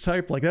Sheets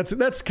type. Like,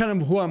 that's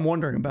kind of who I'm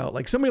wondering about.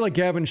 Like, somebody like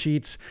Gavin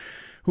Sheets,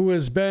 who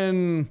has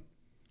been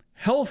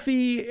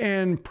healthy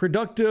and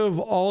productive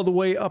all the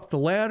way up the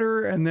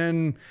ladder, and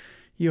then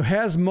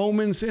has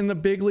moments in the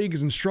big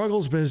leagues and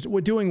struggles, but is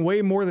doing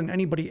way more than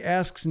anybody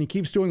asks, and he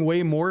keeps doing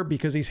way more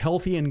because he's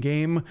healthy in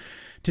game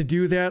to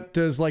do that?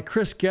 Does like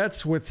Chris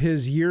Getz, with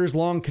his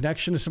years-long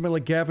connection to somebody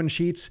like Gavin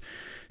Sheets,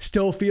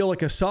 still feel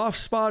like a soft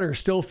spot, or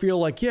still feel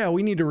like, yeah,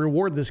 we need to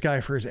reward this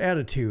guy for his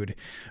attitude?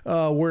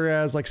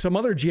 Whereas like some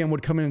other GM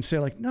would come in and say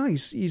like, no,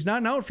 he's not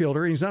an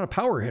outfielder, and he's not a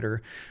power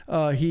hitter.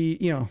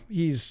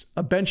 He's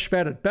a bench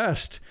bat at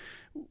best.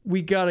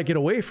 We got to get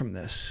away from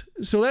this.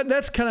 So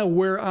that's kind of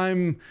where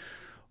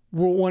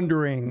we're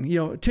wondering,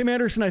 Tim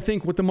Anderson, I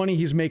think with the money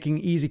he's making,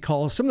 easy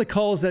calls. Some of the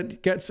calls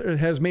that Getz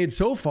has made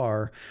so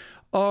far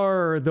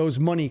are those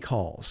money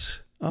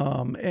calls,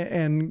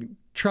 and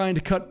trying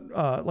to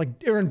cut, like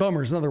Aaron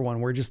Bummer's another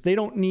one where just, they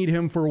don't need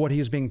him for what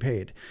he's being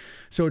paid.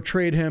 So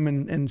trade him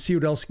and see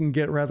what else you can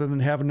get, rather than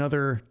have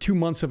another 2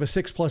 months of a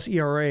 6+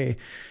 ERA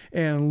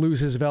and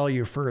lose his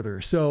value further.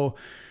 So,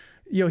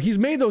 he's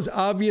made those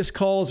obvious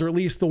calls, or at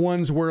least the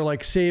ones where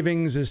like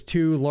savings is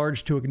too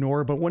large to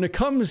ignore. But when it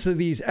comes to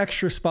these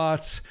extra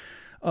spots,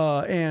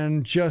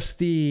 and just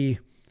the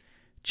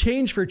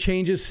change for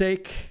change's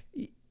sake,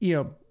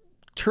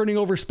 turning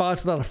over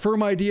spots without a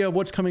firm idea of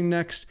what's coming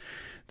next,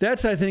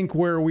 that's, I think,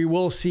 where we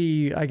will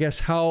see, I guess,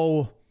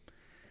 how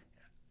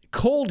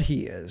cold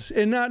he is,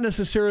 and not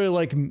necessarily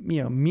like,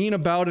 mean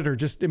about it or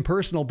just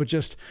impersonal, but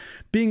just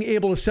being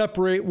able to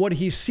separate what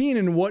he's seen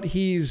and what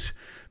he's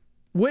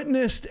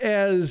witnessed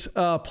as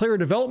a player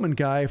development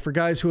guy for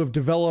guys who have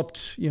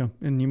developed,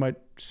 and you might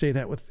say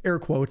that with air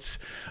quotes,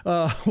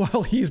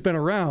 while he's been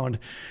around,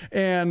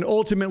 and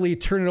ultimately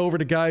turn it over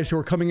to guys who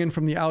are coming in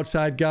from the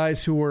outside,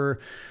 guys who were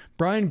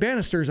Brian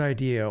Bannister's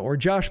idea, or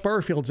Josh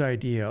Barfield's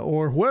idea,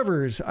 or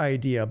whoever's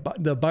idea,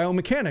 the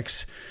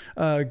biomechanics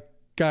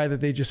guy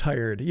that they just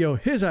hired,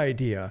 his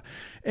idea,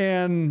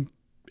 and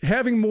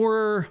having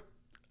more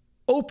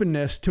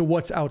openness to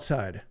what's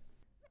outside.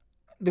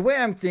 The way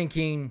I'm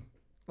thinking,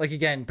 like,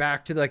 again,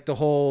 back to like the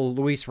whole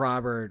Luis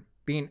Robert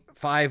being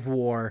 5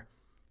 WAR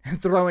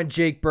and throwing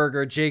Jake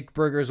Burger. Jake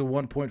Burger is a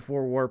 1.4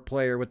 WAR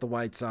player with the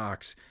White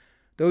Sox.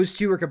 Those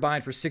two were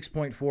combined for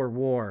 6.4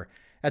 WAR.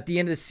 At the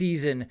end of the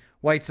season,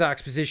 White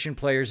Sox position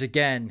players,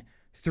 again,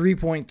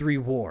 3.3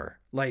 WAR.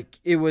 Like,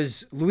 it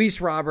was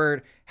Luis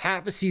Robert,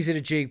 half a season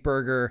of Jake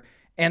Burger,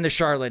 and the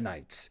Charlotte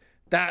Knights.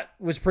 That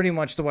was pretty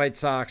much the White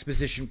Sox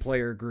position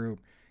player group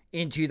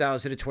in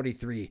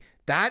 2023.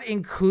 That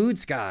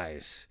includes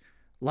guys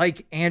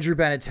like Andrew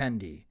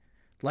Benintendi,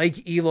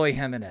 like Eloy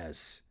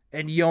Jimenez,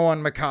 and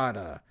Yohan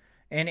Moncada,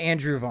 and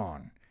Andrew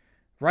Vaughn.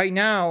 Right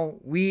now,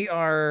 we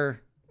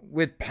are,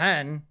 with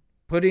Penn,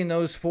 putting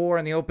those 4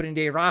 on the opening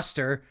day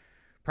roster,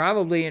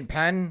 probably in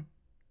pen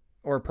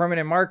or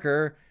permanent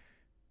marker,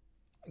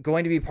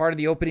 going to be part of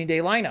the opening day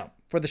lineup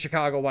for the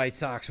Chicago White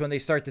Sox when they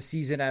start the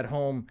season at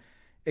home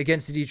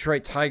against the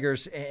Detroit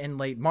Tigers in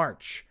late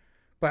March.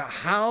 But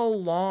how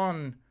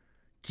long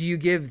do you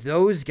give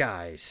those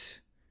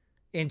guys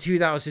in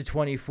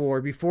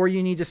 2024 before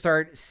you need to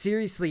start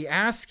seriously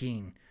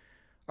asking,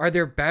 are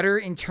there better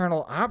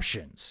internal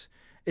options?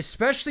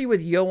 Especially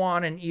with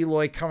Yohan and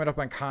Eloy coming up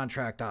on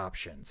contract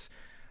options.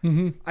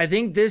 Mm-hmm. I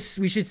think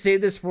we should save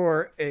this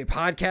for a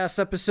podcast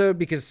episode,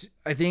 because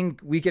I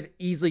think we could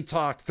easily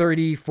talk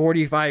 30,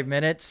 45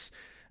 minutes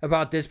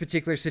about this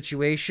particular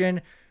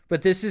situation.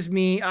 But this is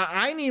me.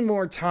 I need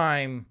more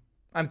time.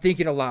 I'm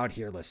thinking aloud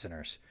here,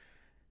 listeners.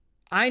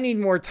 I need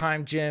more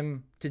time,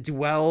 Jim, to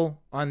dwell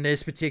on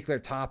this particular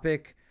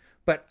topic.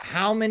 But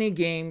how many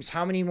games,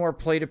 how many more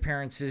plate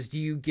appearances do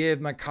you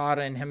give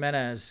Moncada and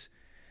Jimenez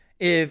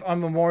if on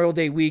Memorial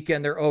Day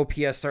weekend their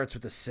OPS starts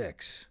with a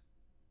 6,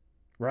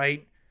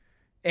 right?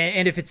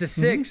 And if it's a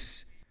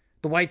 6,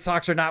 the White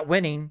Sox are not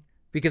winning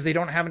because they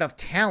don't have enough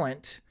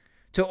talent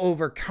to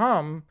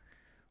overcome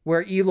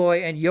where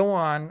Eloy and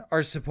Yohan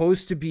are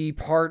supposed to be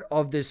part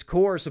of this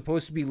core,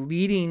 supposed to be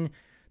leading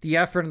the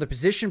effort on the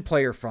position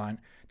player front,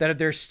 that if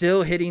they're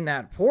still hitting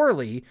that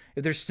poorly,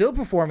 if they're still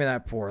performing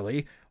that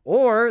poorly,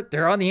 or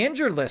they're on the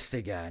injured list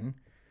again,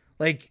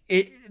 like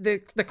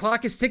the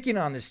clock is ticking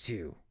on this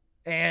too.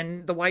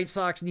 And the White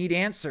Sox need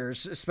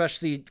answers,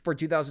 especially for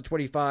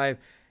 2025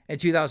 and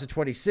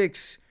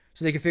 2026,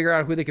 so they can figure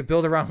out who they could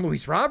build around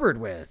Luis Robert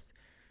with.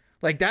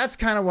 Like, that's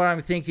kind of what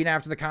I'm thinking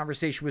after the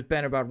conversation with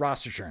Ben about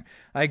roster churn.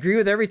 I agree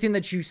with everything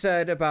that you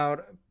said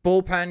about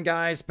bullpen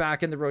guys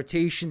back in the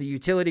rotation, the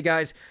utility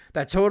guys.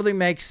 That totally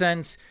makes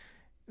sense.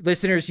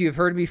 Listeners, you've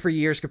heard me for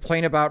years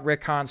complain about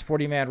Rick Hahn's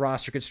 40-man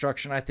roster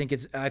construction. I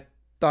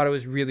thought it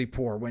was really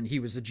poor when he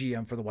was the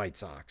GM for the White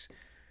Sox.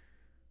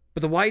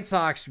 But the White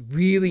Sox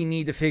really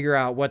need to figure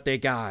out what they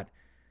got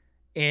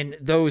in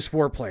those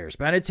 4 players: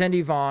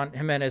 Benintendi, Vaughn,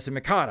 Jimenez, and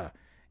Moncada.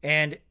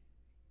 And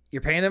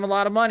you're paying them a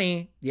lot of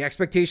money. The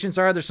expectations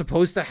are they're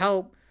supposed to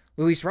help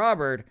Luis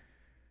Robert.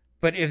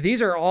 But if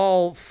these are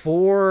all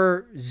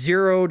 4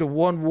 0 to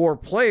 1 WAR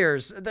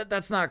players,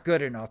 that's not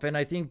good enough. And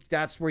I think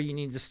that's where you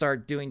need to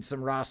start doing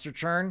some roster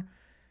churn.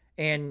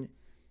 And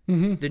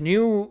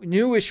the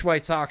newish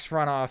White Sox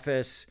front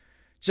office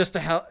just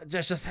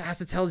has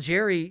to tell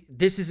Jerry,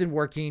 this isn't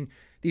working.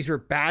 These were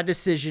bad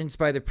decisions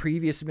by the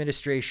previous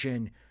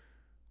administration.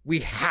 We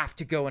have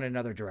to go in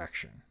another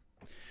direction.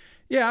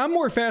 Yeah, I'm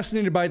more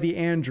fascinated by the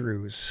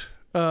Andrews,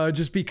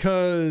 just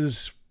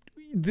because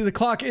the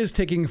clock is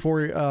ticking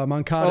for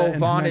Moncada and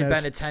Vaughn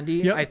Jimenez. and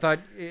Benintendi. Yep. I thought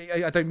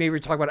maybe we were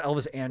talking about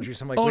Elvis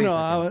Andrews. I'm like,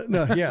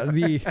 no,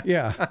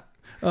 yeah.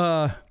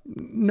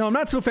 No, I'm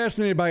not so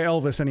fascinated by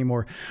Elvis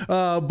anymore.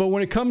 But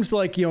when it comes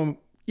to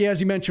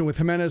as you mentioned with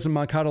Jimenez and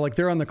Moncada, like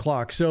they're on the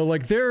clock. So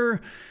like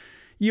they're,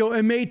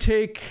 it may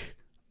take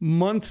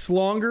months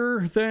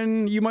longer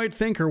than you might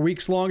think, or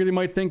weeks longer than you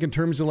might think in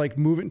terms of like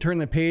turn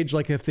the page,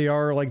 like if they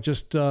are like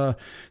just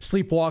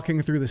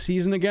sleepwalking through the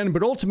season again.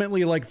 But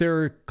ultimately, like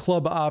their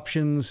club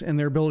options and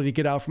their ability to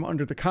get out from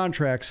under the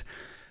contracts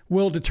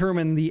will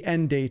determine the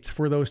end date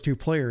for those two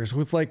players.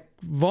 With like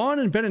Vaughn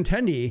and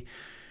Benintendi,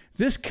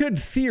 this could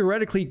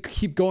theoretically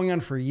keep going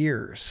on for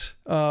years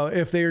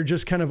if they are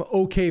just kind of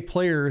okay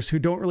players who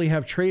don't really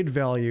have trade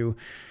value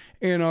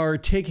and are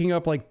taking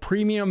up like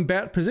premium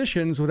bat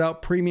positions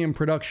without premium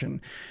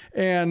production.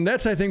 And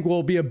that's, I think,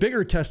 will be a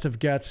bigger test of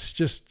Getz,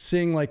 just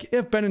seeing like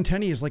if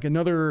Benintendi is like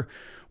another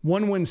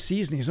 1-win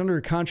season, he's under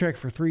a contract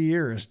for 3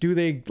 years. Do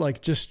they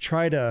like just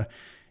try to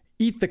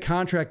eat the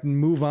contract and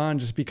move on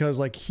just because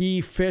like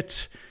he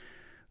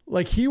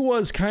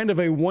was kind of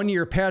a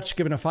 1-year patch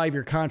given a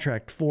 5-year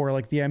contract for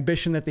like the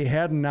ambition that they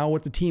had and now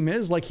what the team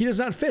is. Like he does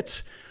not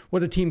fit what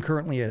the team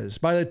currently is.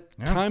 By the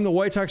time the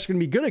White Sox are going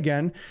to be good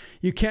again,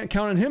 you can't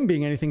count on him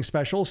being anything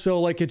special.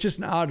 So like it's just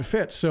an odd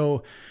fit.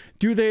 So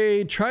do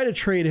they try to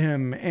trade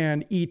him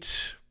and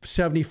eat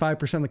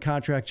 75% of the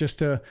contract just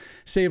to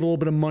save a little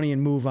bit of money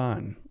and move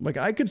on? Like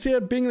I could see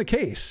that being the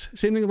case.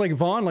 Same thing like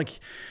Vaughn,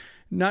 like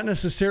not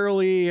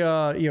necessarily,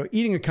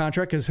 eating a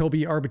contract because he'll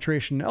be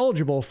arbitration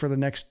eligible for the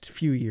next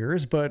few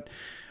years, but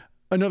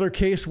another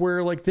case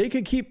where like they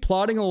could keep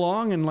plodding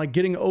along and like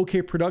getting okay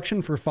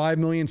production for $5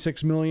 million,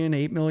 $6 million,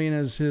 $8 million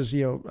as his,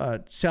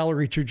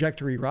 salary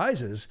trajectory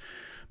rises.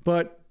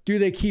 But do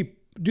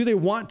they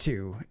want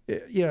to?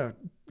 Yeah.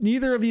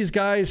 Neither of these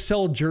guys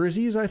sell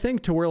jerseys, I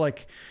think, to where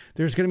like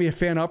there's going to be a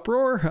fan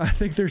uproar. I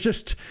think they're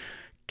just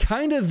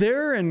kind of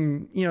there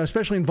and,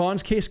 especially in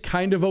Vaughn's case,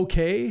 kind of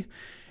okay.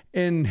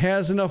 And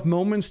has enough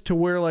moments to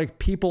where like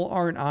people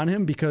aren't on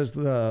him because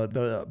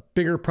the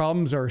bigger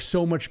problems are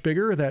so much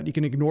bigger that you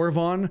can ignore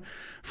Vaughn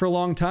for a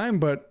long time.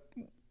 But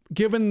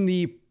given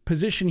the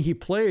position he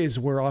plays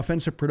where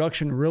offensive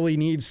production really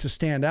needs to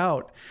stand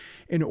out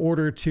in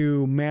order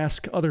to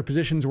mask other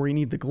positions where you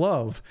need the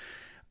glove,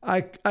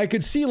 I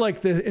could see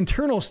like the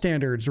internal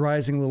standards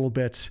rising a little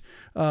bit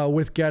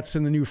with Getz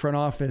in the new front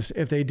office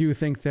if they do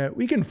think that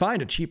we can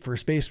find a cheap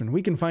first baseman,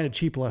 we can find a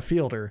cheap left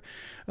fielder.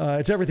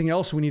 It's everything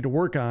else we need to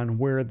work on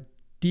where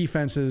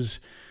defense is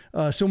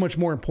so much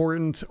more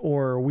important,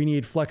 or we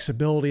need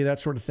flexibility,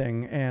 that sort of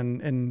thing,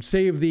 and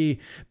save the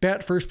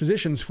bat first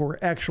positions for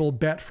actual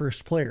bat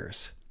first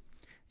players.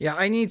 Yeah,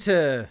 I need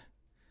to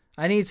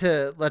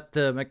let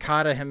the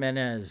Moncada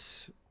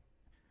Jimenez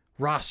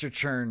roster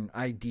churn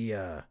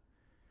idea.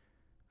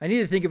 I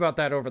need to think about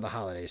that over the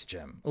holidays,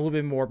 Jim, a little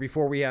bit more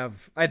before we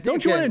have.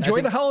 Don't you want to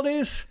enjoy the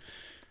holidays?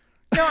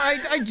 No,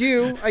 I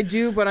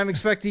do, but I'm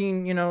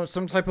expecting,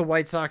 some type of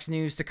White Sox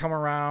news to come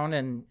around.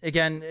 And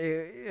again,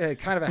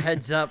 kind of a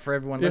heads up for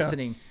everyone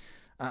listening.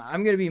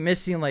 I'm going to be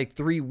missing like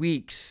 3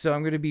 weeks. So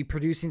I'm going to be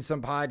producing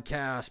some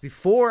podcasts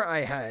before I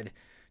head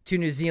to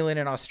New Zealand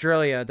and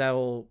Australia that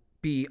will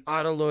be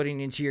auto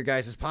loading into your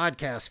guys'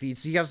 podcast feed.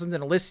 So you have something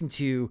to listen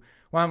to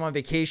while I'm on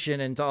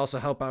vacation and to also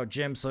help out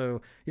Jim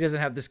so he doesn't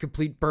have this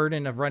complete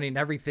burden of running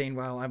everything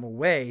while I'm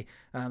away.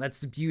 That's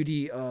the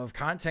beauty of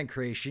content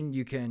creation.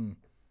 You can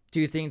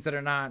do things that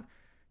are not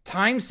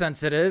time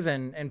sensitive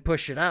and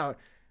push it out.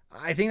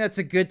 I think that's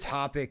a good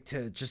topic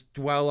to just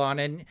dwell on.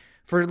 And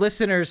for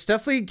listeners,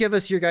 definitely give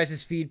us your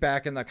guys'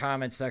 feedback in the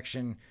comment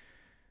section.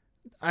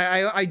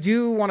 I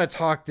do want to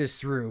talk this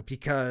through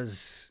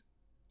because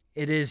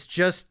it is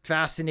just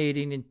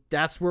fascinating. And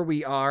that's where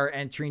we are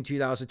entering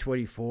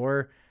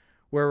 2024,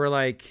 where we're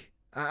like,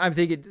 I'm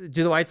thinking,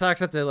 do the White Sox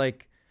have to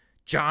like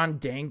John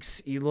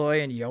Danks,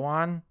 Eloy, and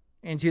Yohan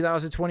in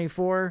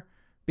 2024?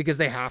 Because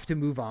they have to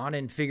move on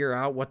and figure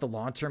out what the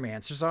long-term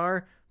answers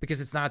are, because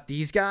it's not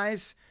these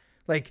guys.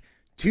 Like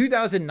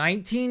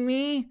 2019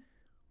 me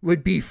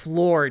would be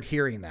floored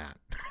hearing that.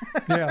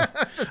 Yeah.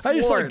 Just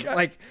floored.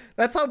 Like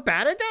that's how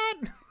bad it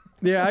got.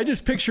 Yeah. I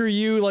just picture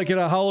you like at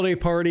a holiday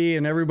party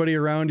and everybody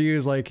around you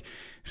is like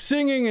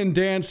singing and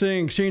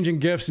dancing, exchanging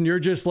gifts. And you're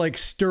just like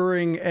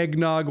stirring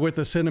eggnog with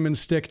a cinnamon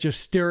stick,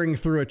 just staring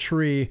through a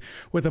tree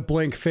with a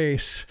blank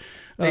face.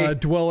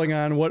 Dwelling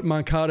on what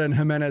Moncada and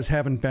Jimenez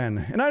haven't been.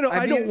 And I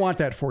don't want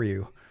that for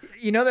you.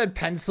 You know that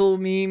pencil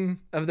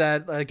meme of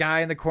that guy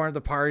in the corner of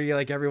the party,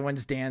 like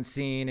everyone's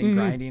dancing and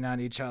grinding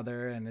on each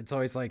other. And it's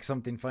always like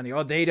something funny.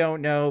 Oh, they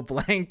don't know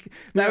blank.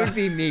 That would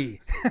be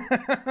me.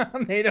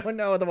 They don't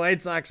know the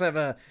White Sox have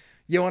a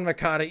Yohan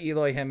Moncada,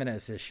 Eloy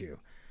Jimenez issue.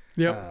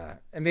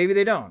 Yep. And maybe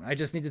they don't. I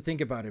just need to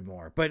think about it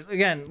more. But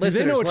again, listeners, do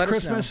they know it's let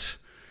Christmas? Us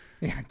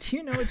know. Yeah. Do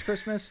you know it's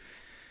Christmas?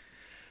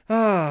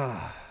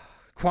 Kwanzaa,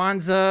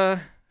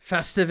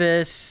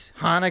 Festivus,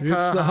 Hanukkah.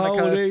 It's the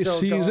holiday still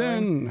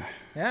season. Going.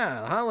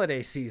 Yeah, the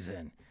holiday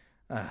season.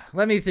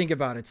 Let me think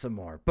about it some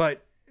more.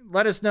 But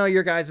let us know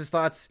your guys'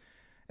 thoughts,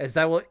 as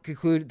that will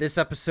conclude this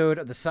episode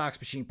of the Sox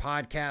Machine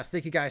podcast.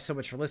 Thank you guys so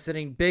much for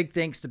listening. Big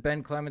thanks to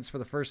Ben Clemens for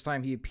the first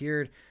time he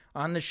appeared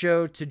on the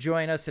show to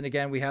join us. And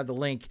again, we have the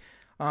link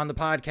on the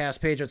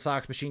podcast page at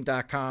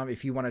soxmachine.com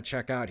if you want to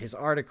check out his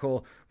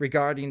article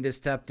regarding this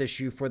depth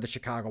issue for the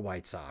Chicago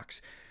White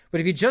Sox. But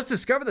if you just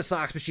discovered the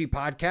Sox Machine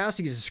podcast,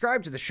 you can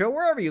subscribe to the show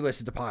wherever you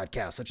listen to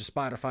podcasts, such as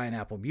Spotify and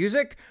Apple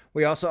Music.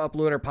 We also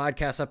upload our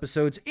podcast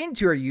episodes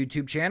into our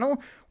YouTube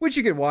channel, which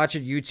you can watch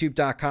at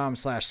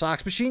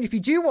youtube.com/SoxMachine. If you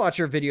do watch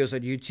our videos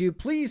on YouTube,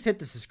 please hit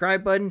the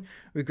subscribe button.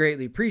 We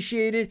greatly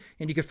appreciate it.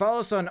 And you can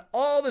follow us on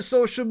all the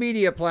social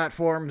media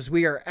platforms.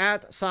 We are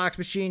at Sox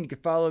Machine. You can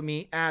follow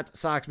me at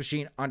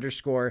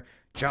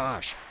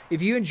SoxMachine_Josh.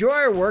 If you enjoy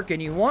our work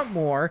and you want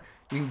more,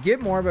 you can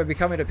get more by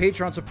becoming a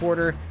Patreon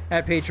supporter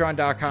at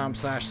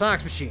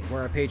patreon.com/SoxMachine,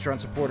 where our Patreon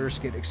supporters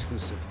get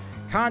exclusive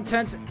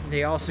content.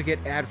 They also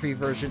get ad-free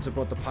versions of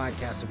both the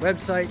podcast and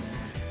website.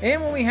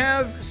 And when we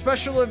have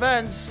special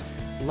events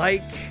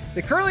like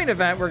the curling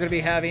event we're going to be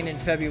having in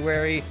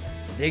February,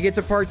 they get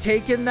to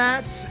partake in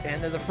that,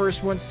 and they're the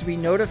first ones to be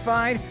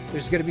notified.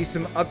 There's going to be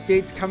some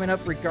updates coming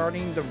up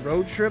regarding the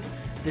road trip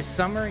this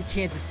summer in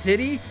Kansas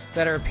City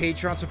that our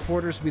Patreon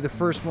supporters will be the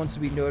first ones to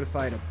be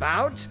notified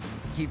about.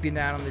 Keeping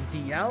that on the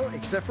DL,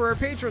 except for our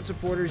Patreon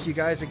supporters, you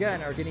guys,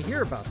 again, are going to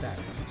hear about that.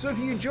 So if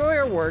you enjoy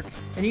our work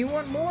and you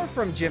want more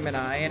from Jim and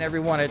I and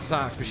everyone at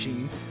Sox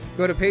Machine,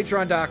 go to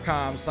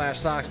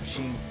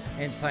patreon.com/SoxMachine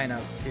and sign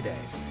up today.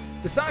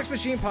 The Sox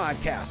Machine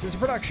podcast is a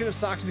production of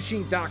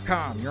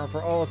SoxMachine.com. You're on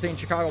for all things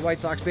Chicago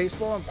White Sox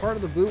baseball and part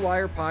of the Blue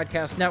Wire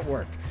Podcast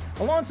Network.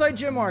 Alongside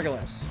Jim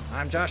Margulis,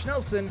 I'm Josh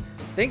Nelson.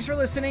 Thanks for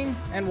listening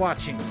and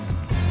watching.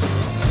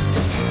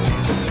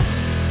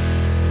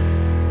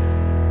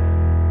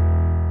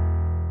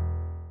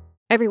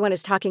 Everyone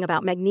is talking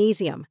about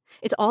magnesium.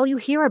 It's all you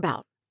hear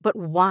about. But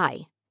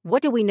why?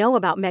 What do we know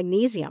about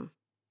magnesium?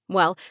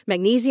 Well,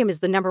 magnesium is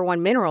the number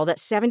one mineral that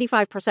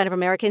 75% of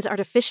Americans are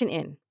deficient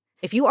in.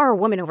 If you are a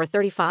woman over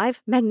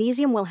 35,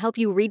 magnesium will help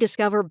you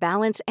rediscover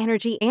balance,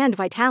 energy, and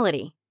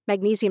vitality.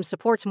 Magnesium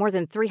supports more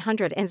than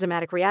 300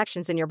 enzymatic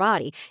reactions in your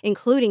body,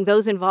 including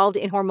those involved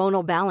in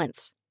hormonal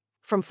balance.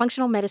 From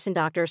functional medicine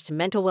doctors to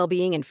mental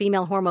well-being and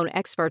female hormone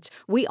experts,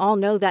 we all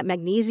know that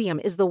magnesium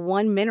is the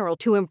one mineral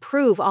to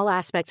improve all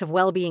aspects of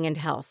well-being and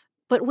health.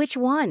 But which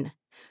one?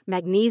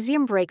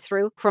 Magnesium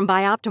Breakthrough from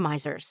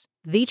Bioptimizers,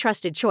 the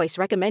trusted choice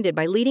recommended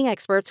by leading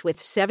experts with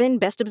 7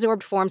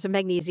 best-absorbed forms of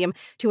magnesium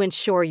to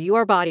ensure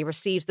your body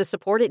receives the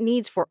support it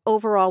needs for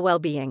overall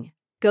well-being.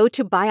 Go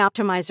to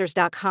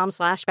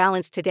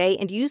bioptimizers.com/balance today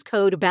and use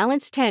code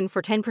BALANCE10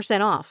 for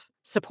 10% off.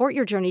 Support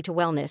your journey to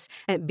wellness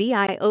at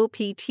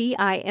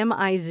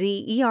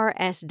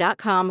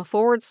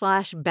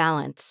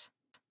bioptimizers.com/balance.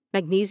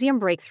 Magnesium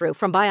Breakthrough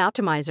from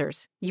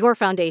Bioptimizers, your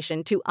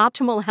foundation to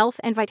optimal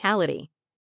health and vitality.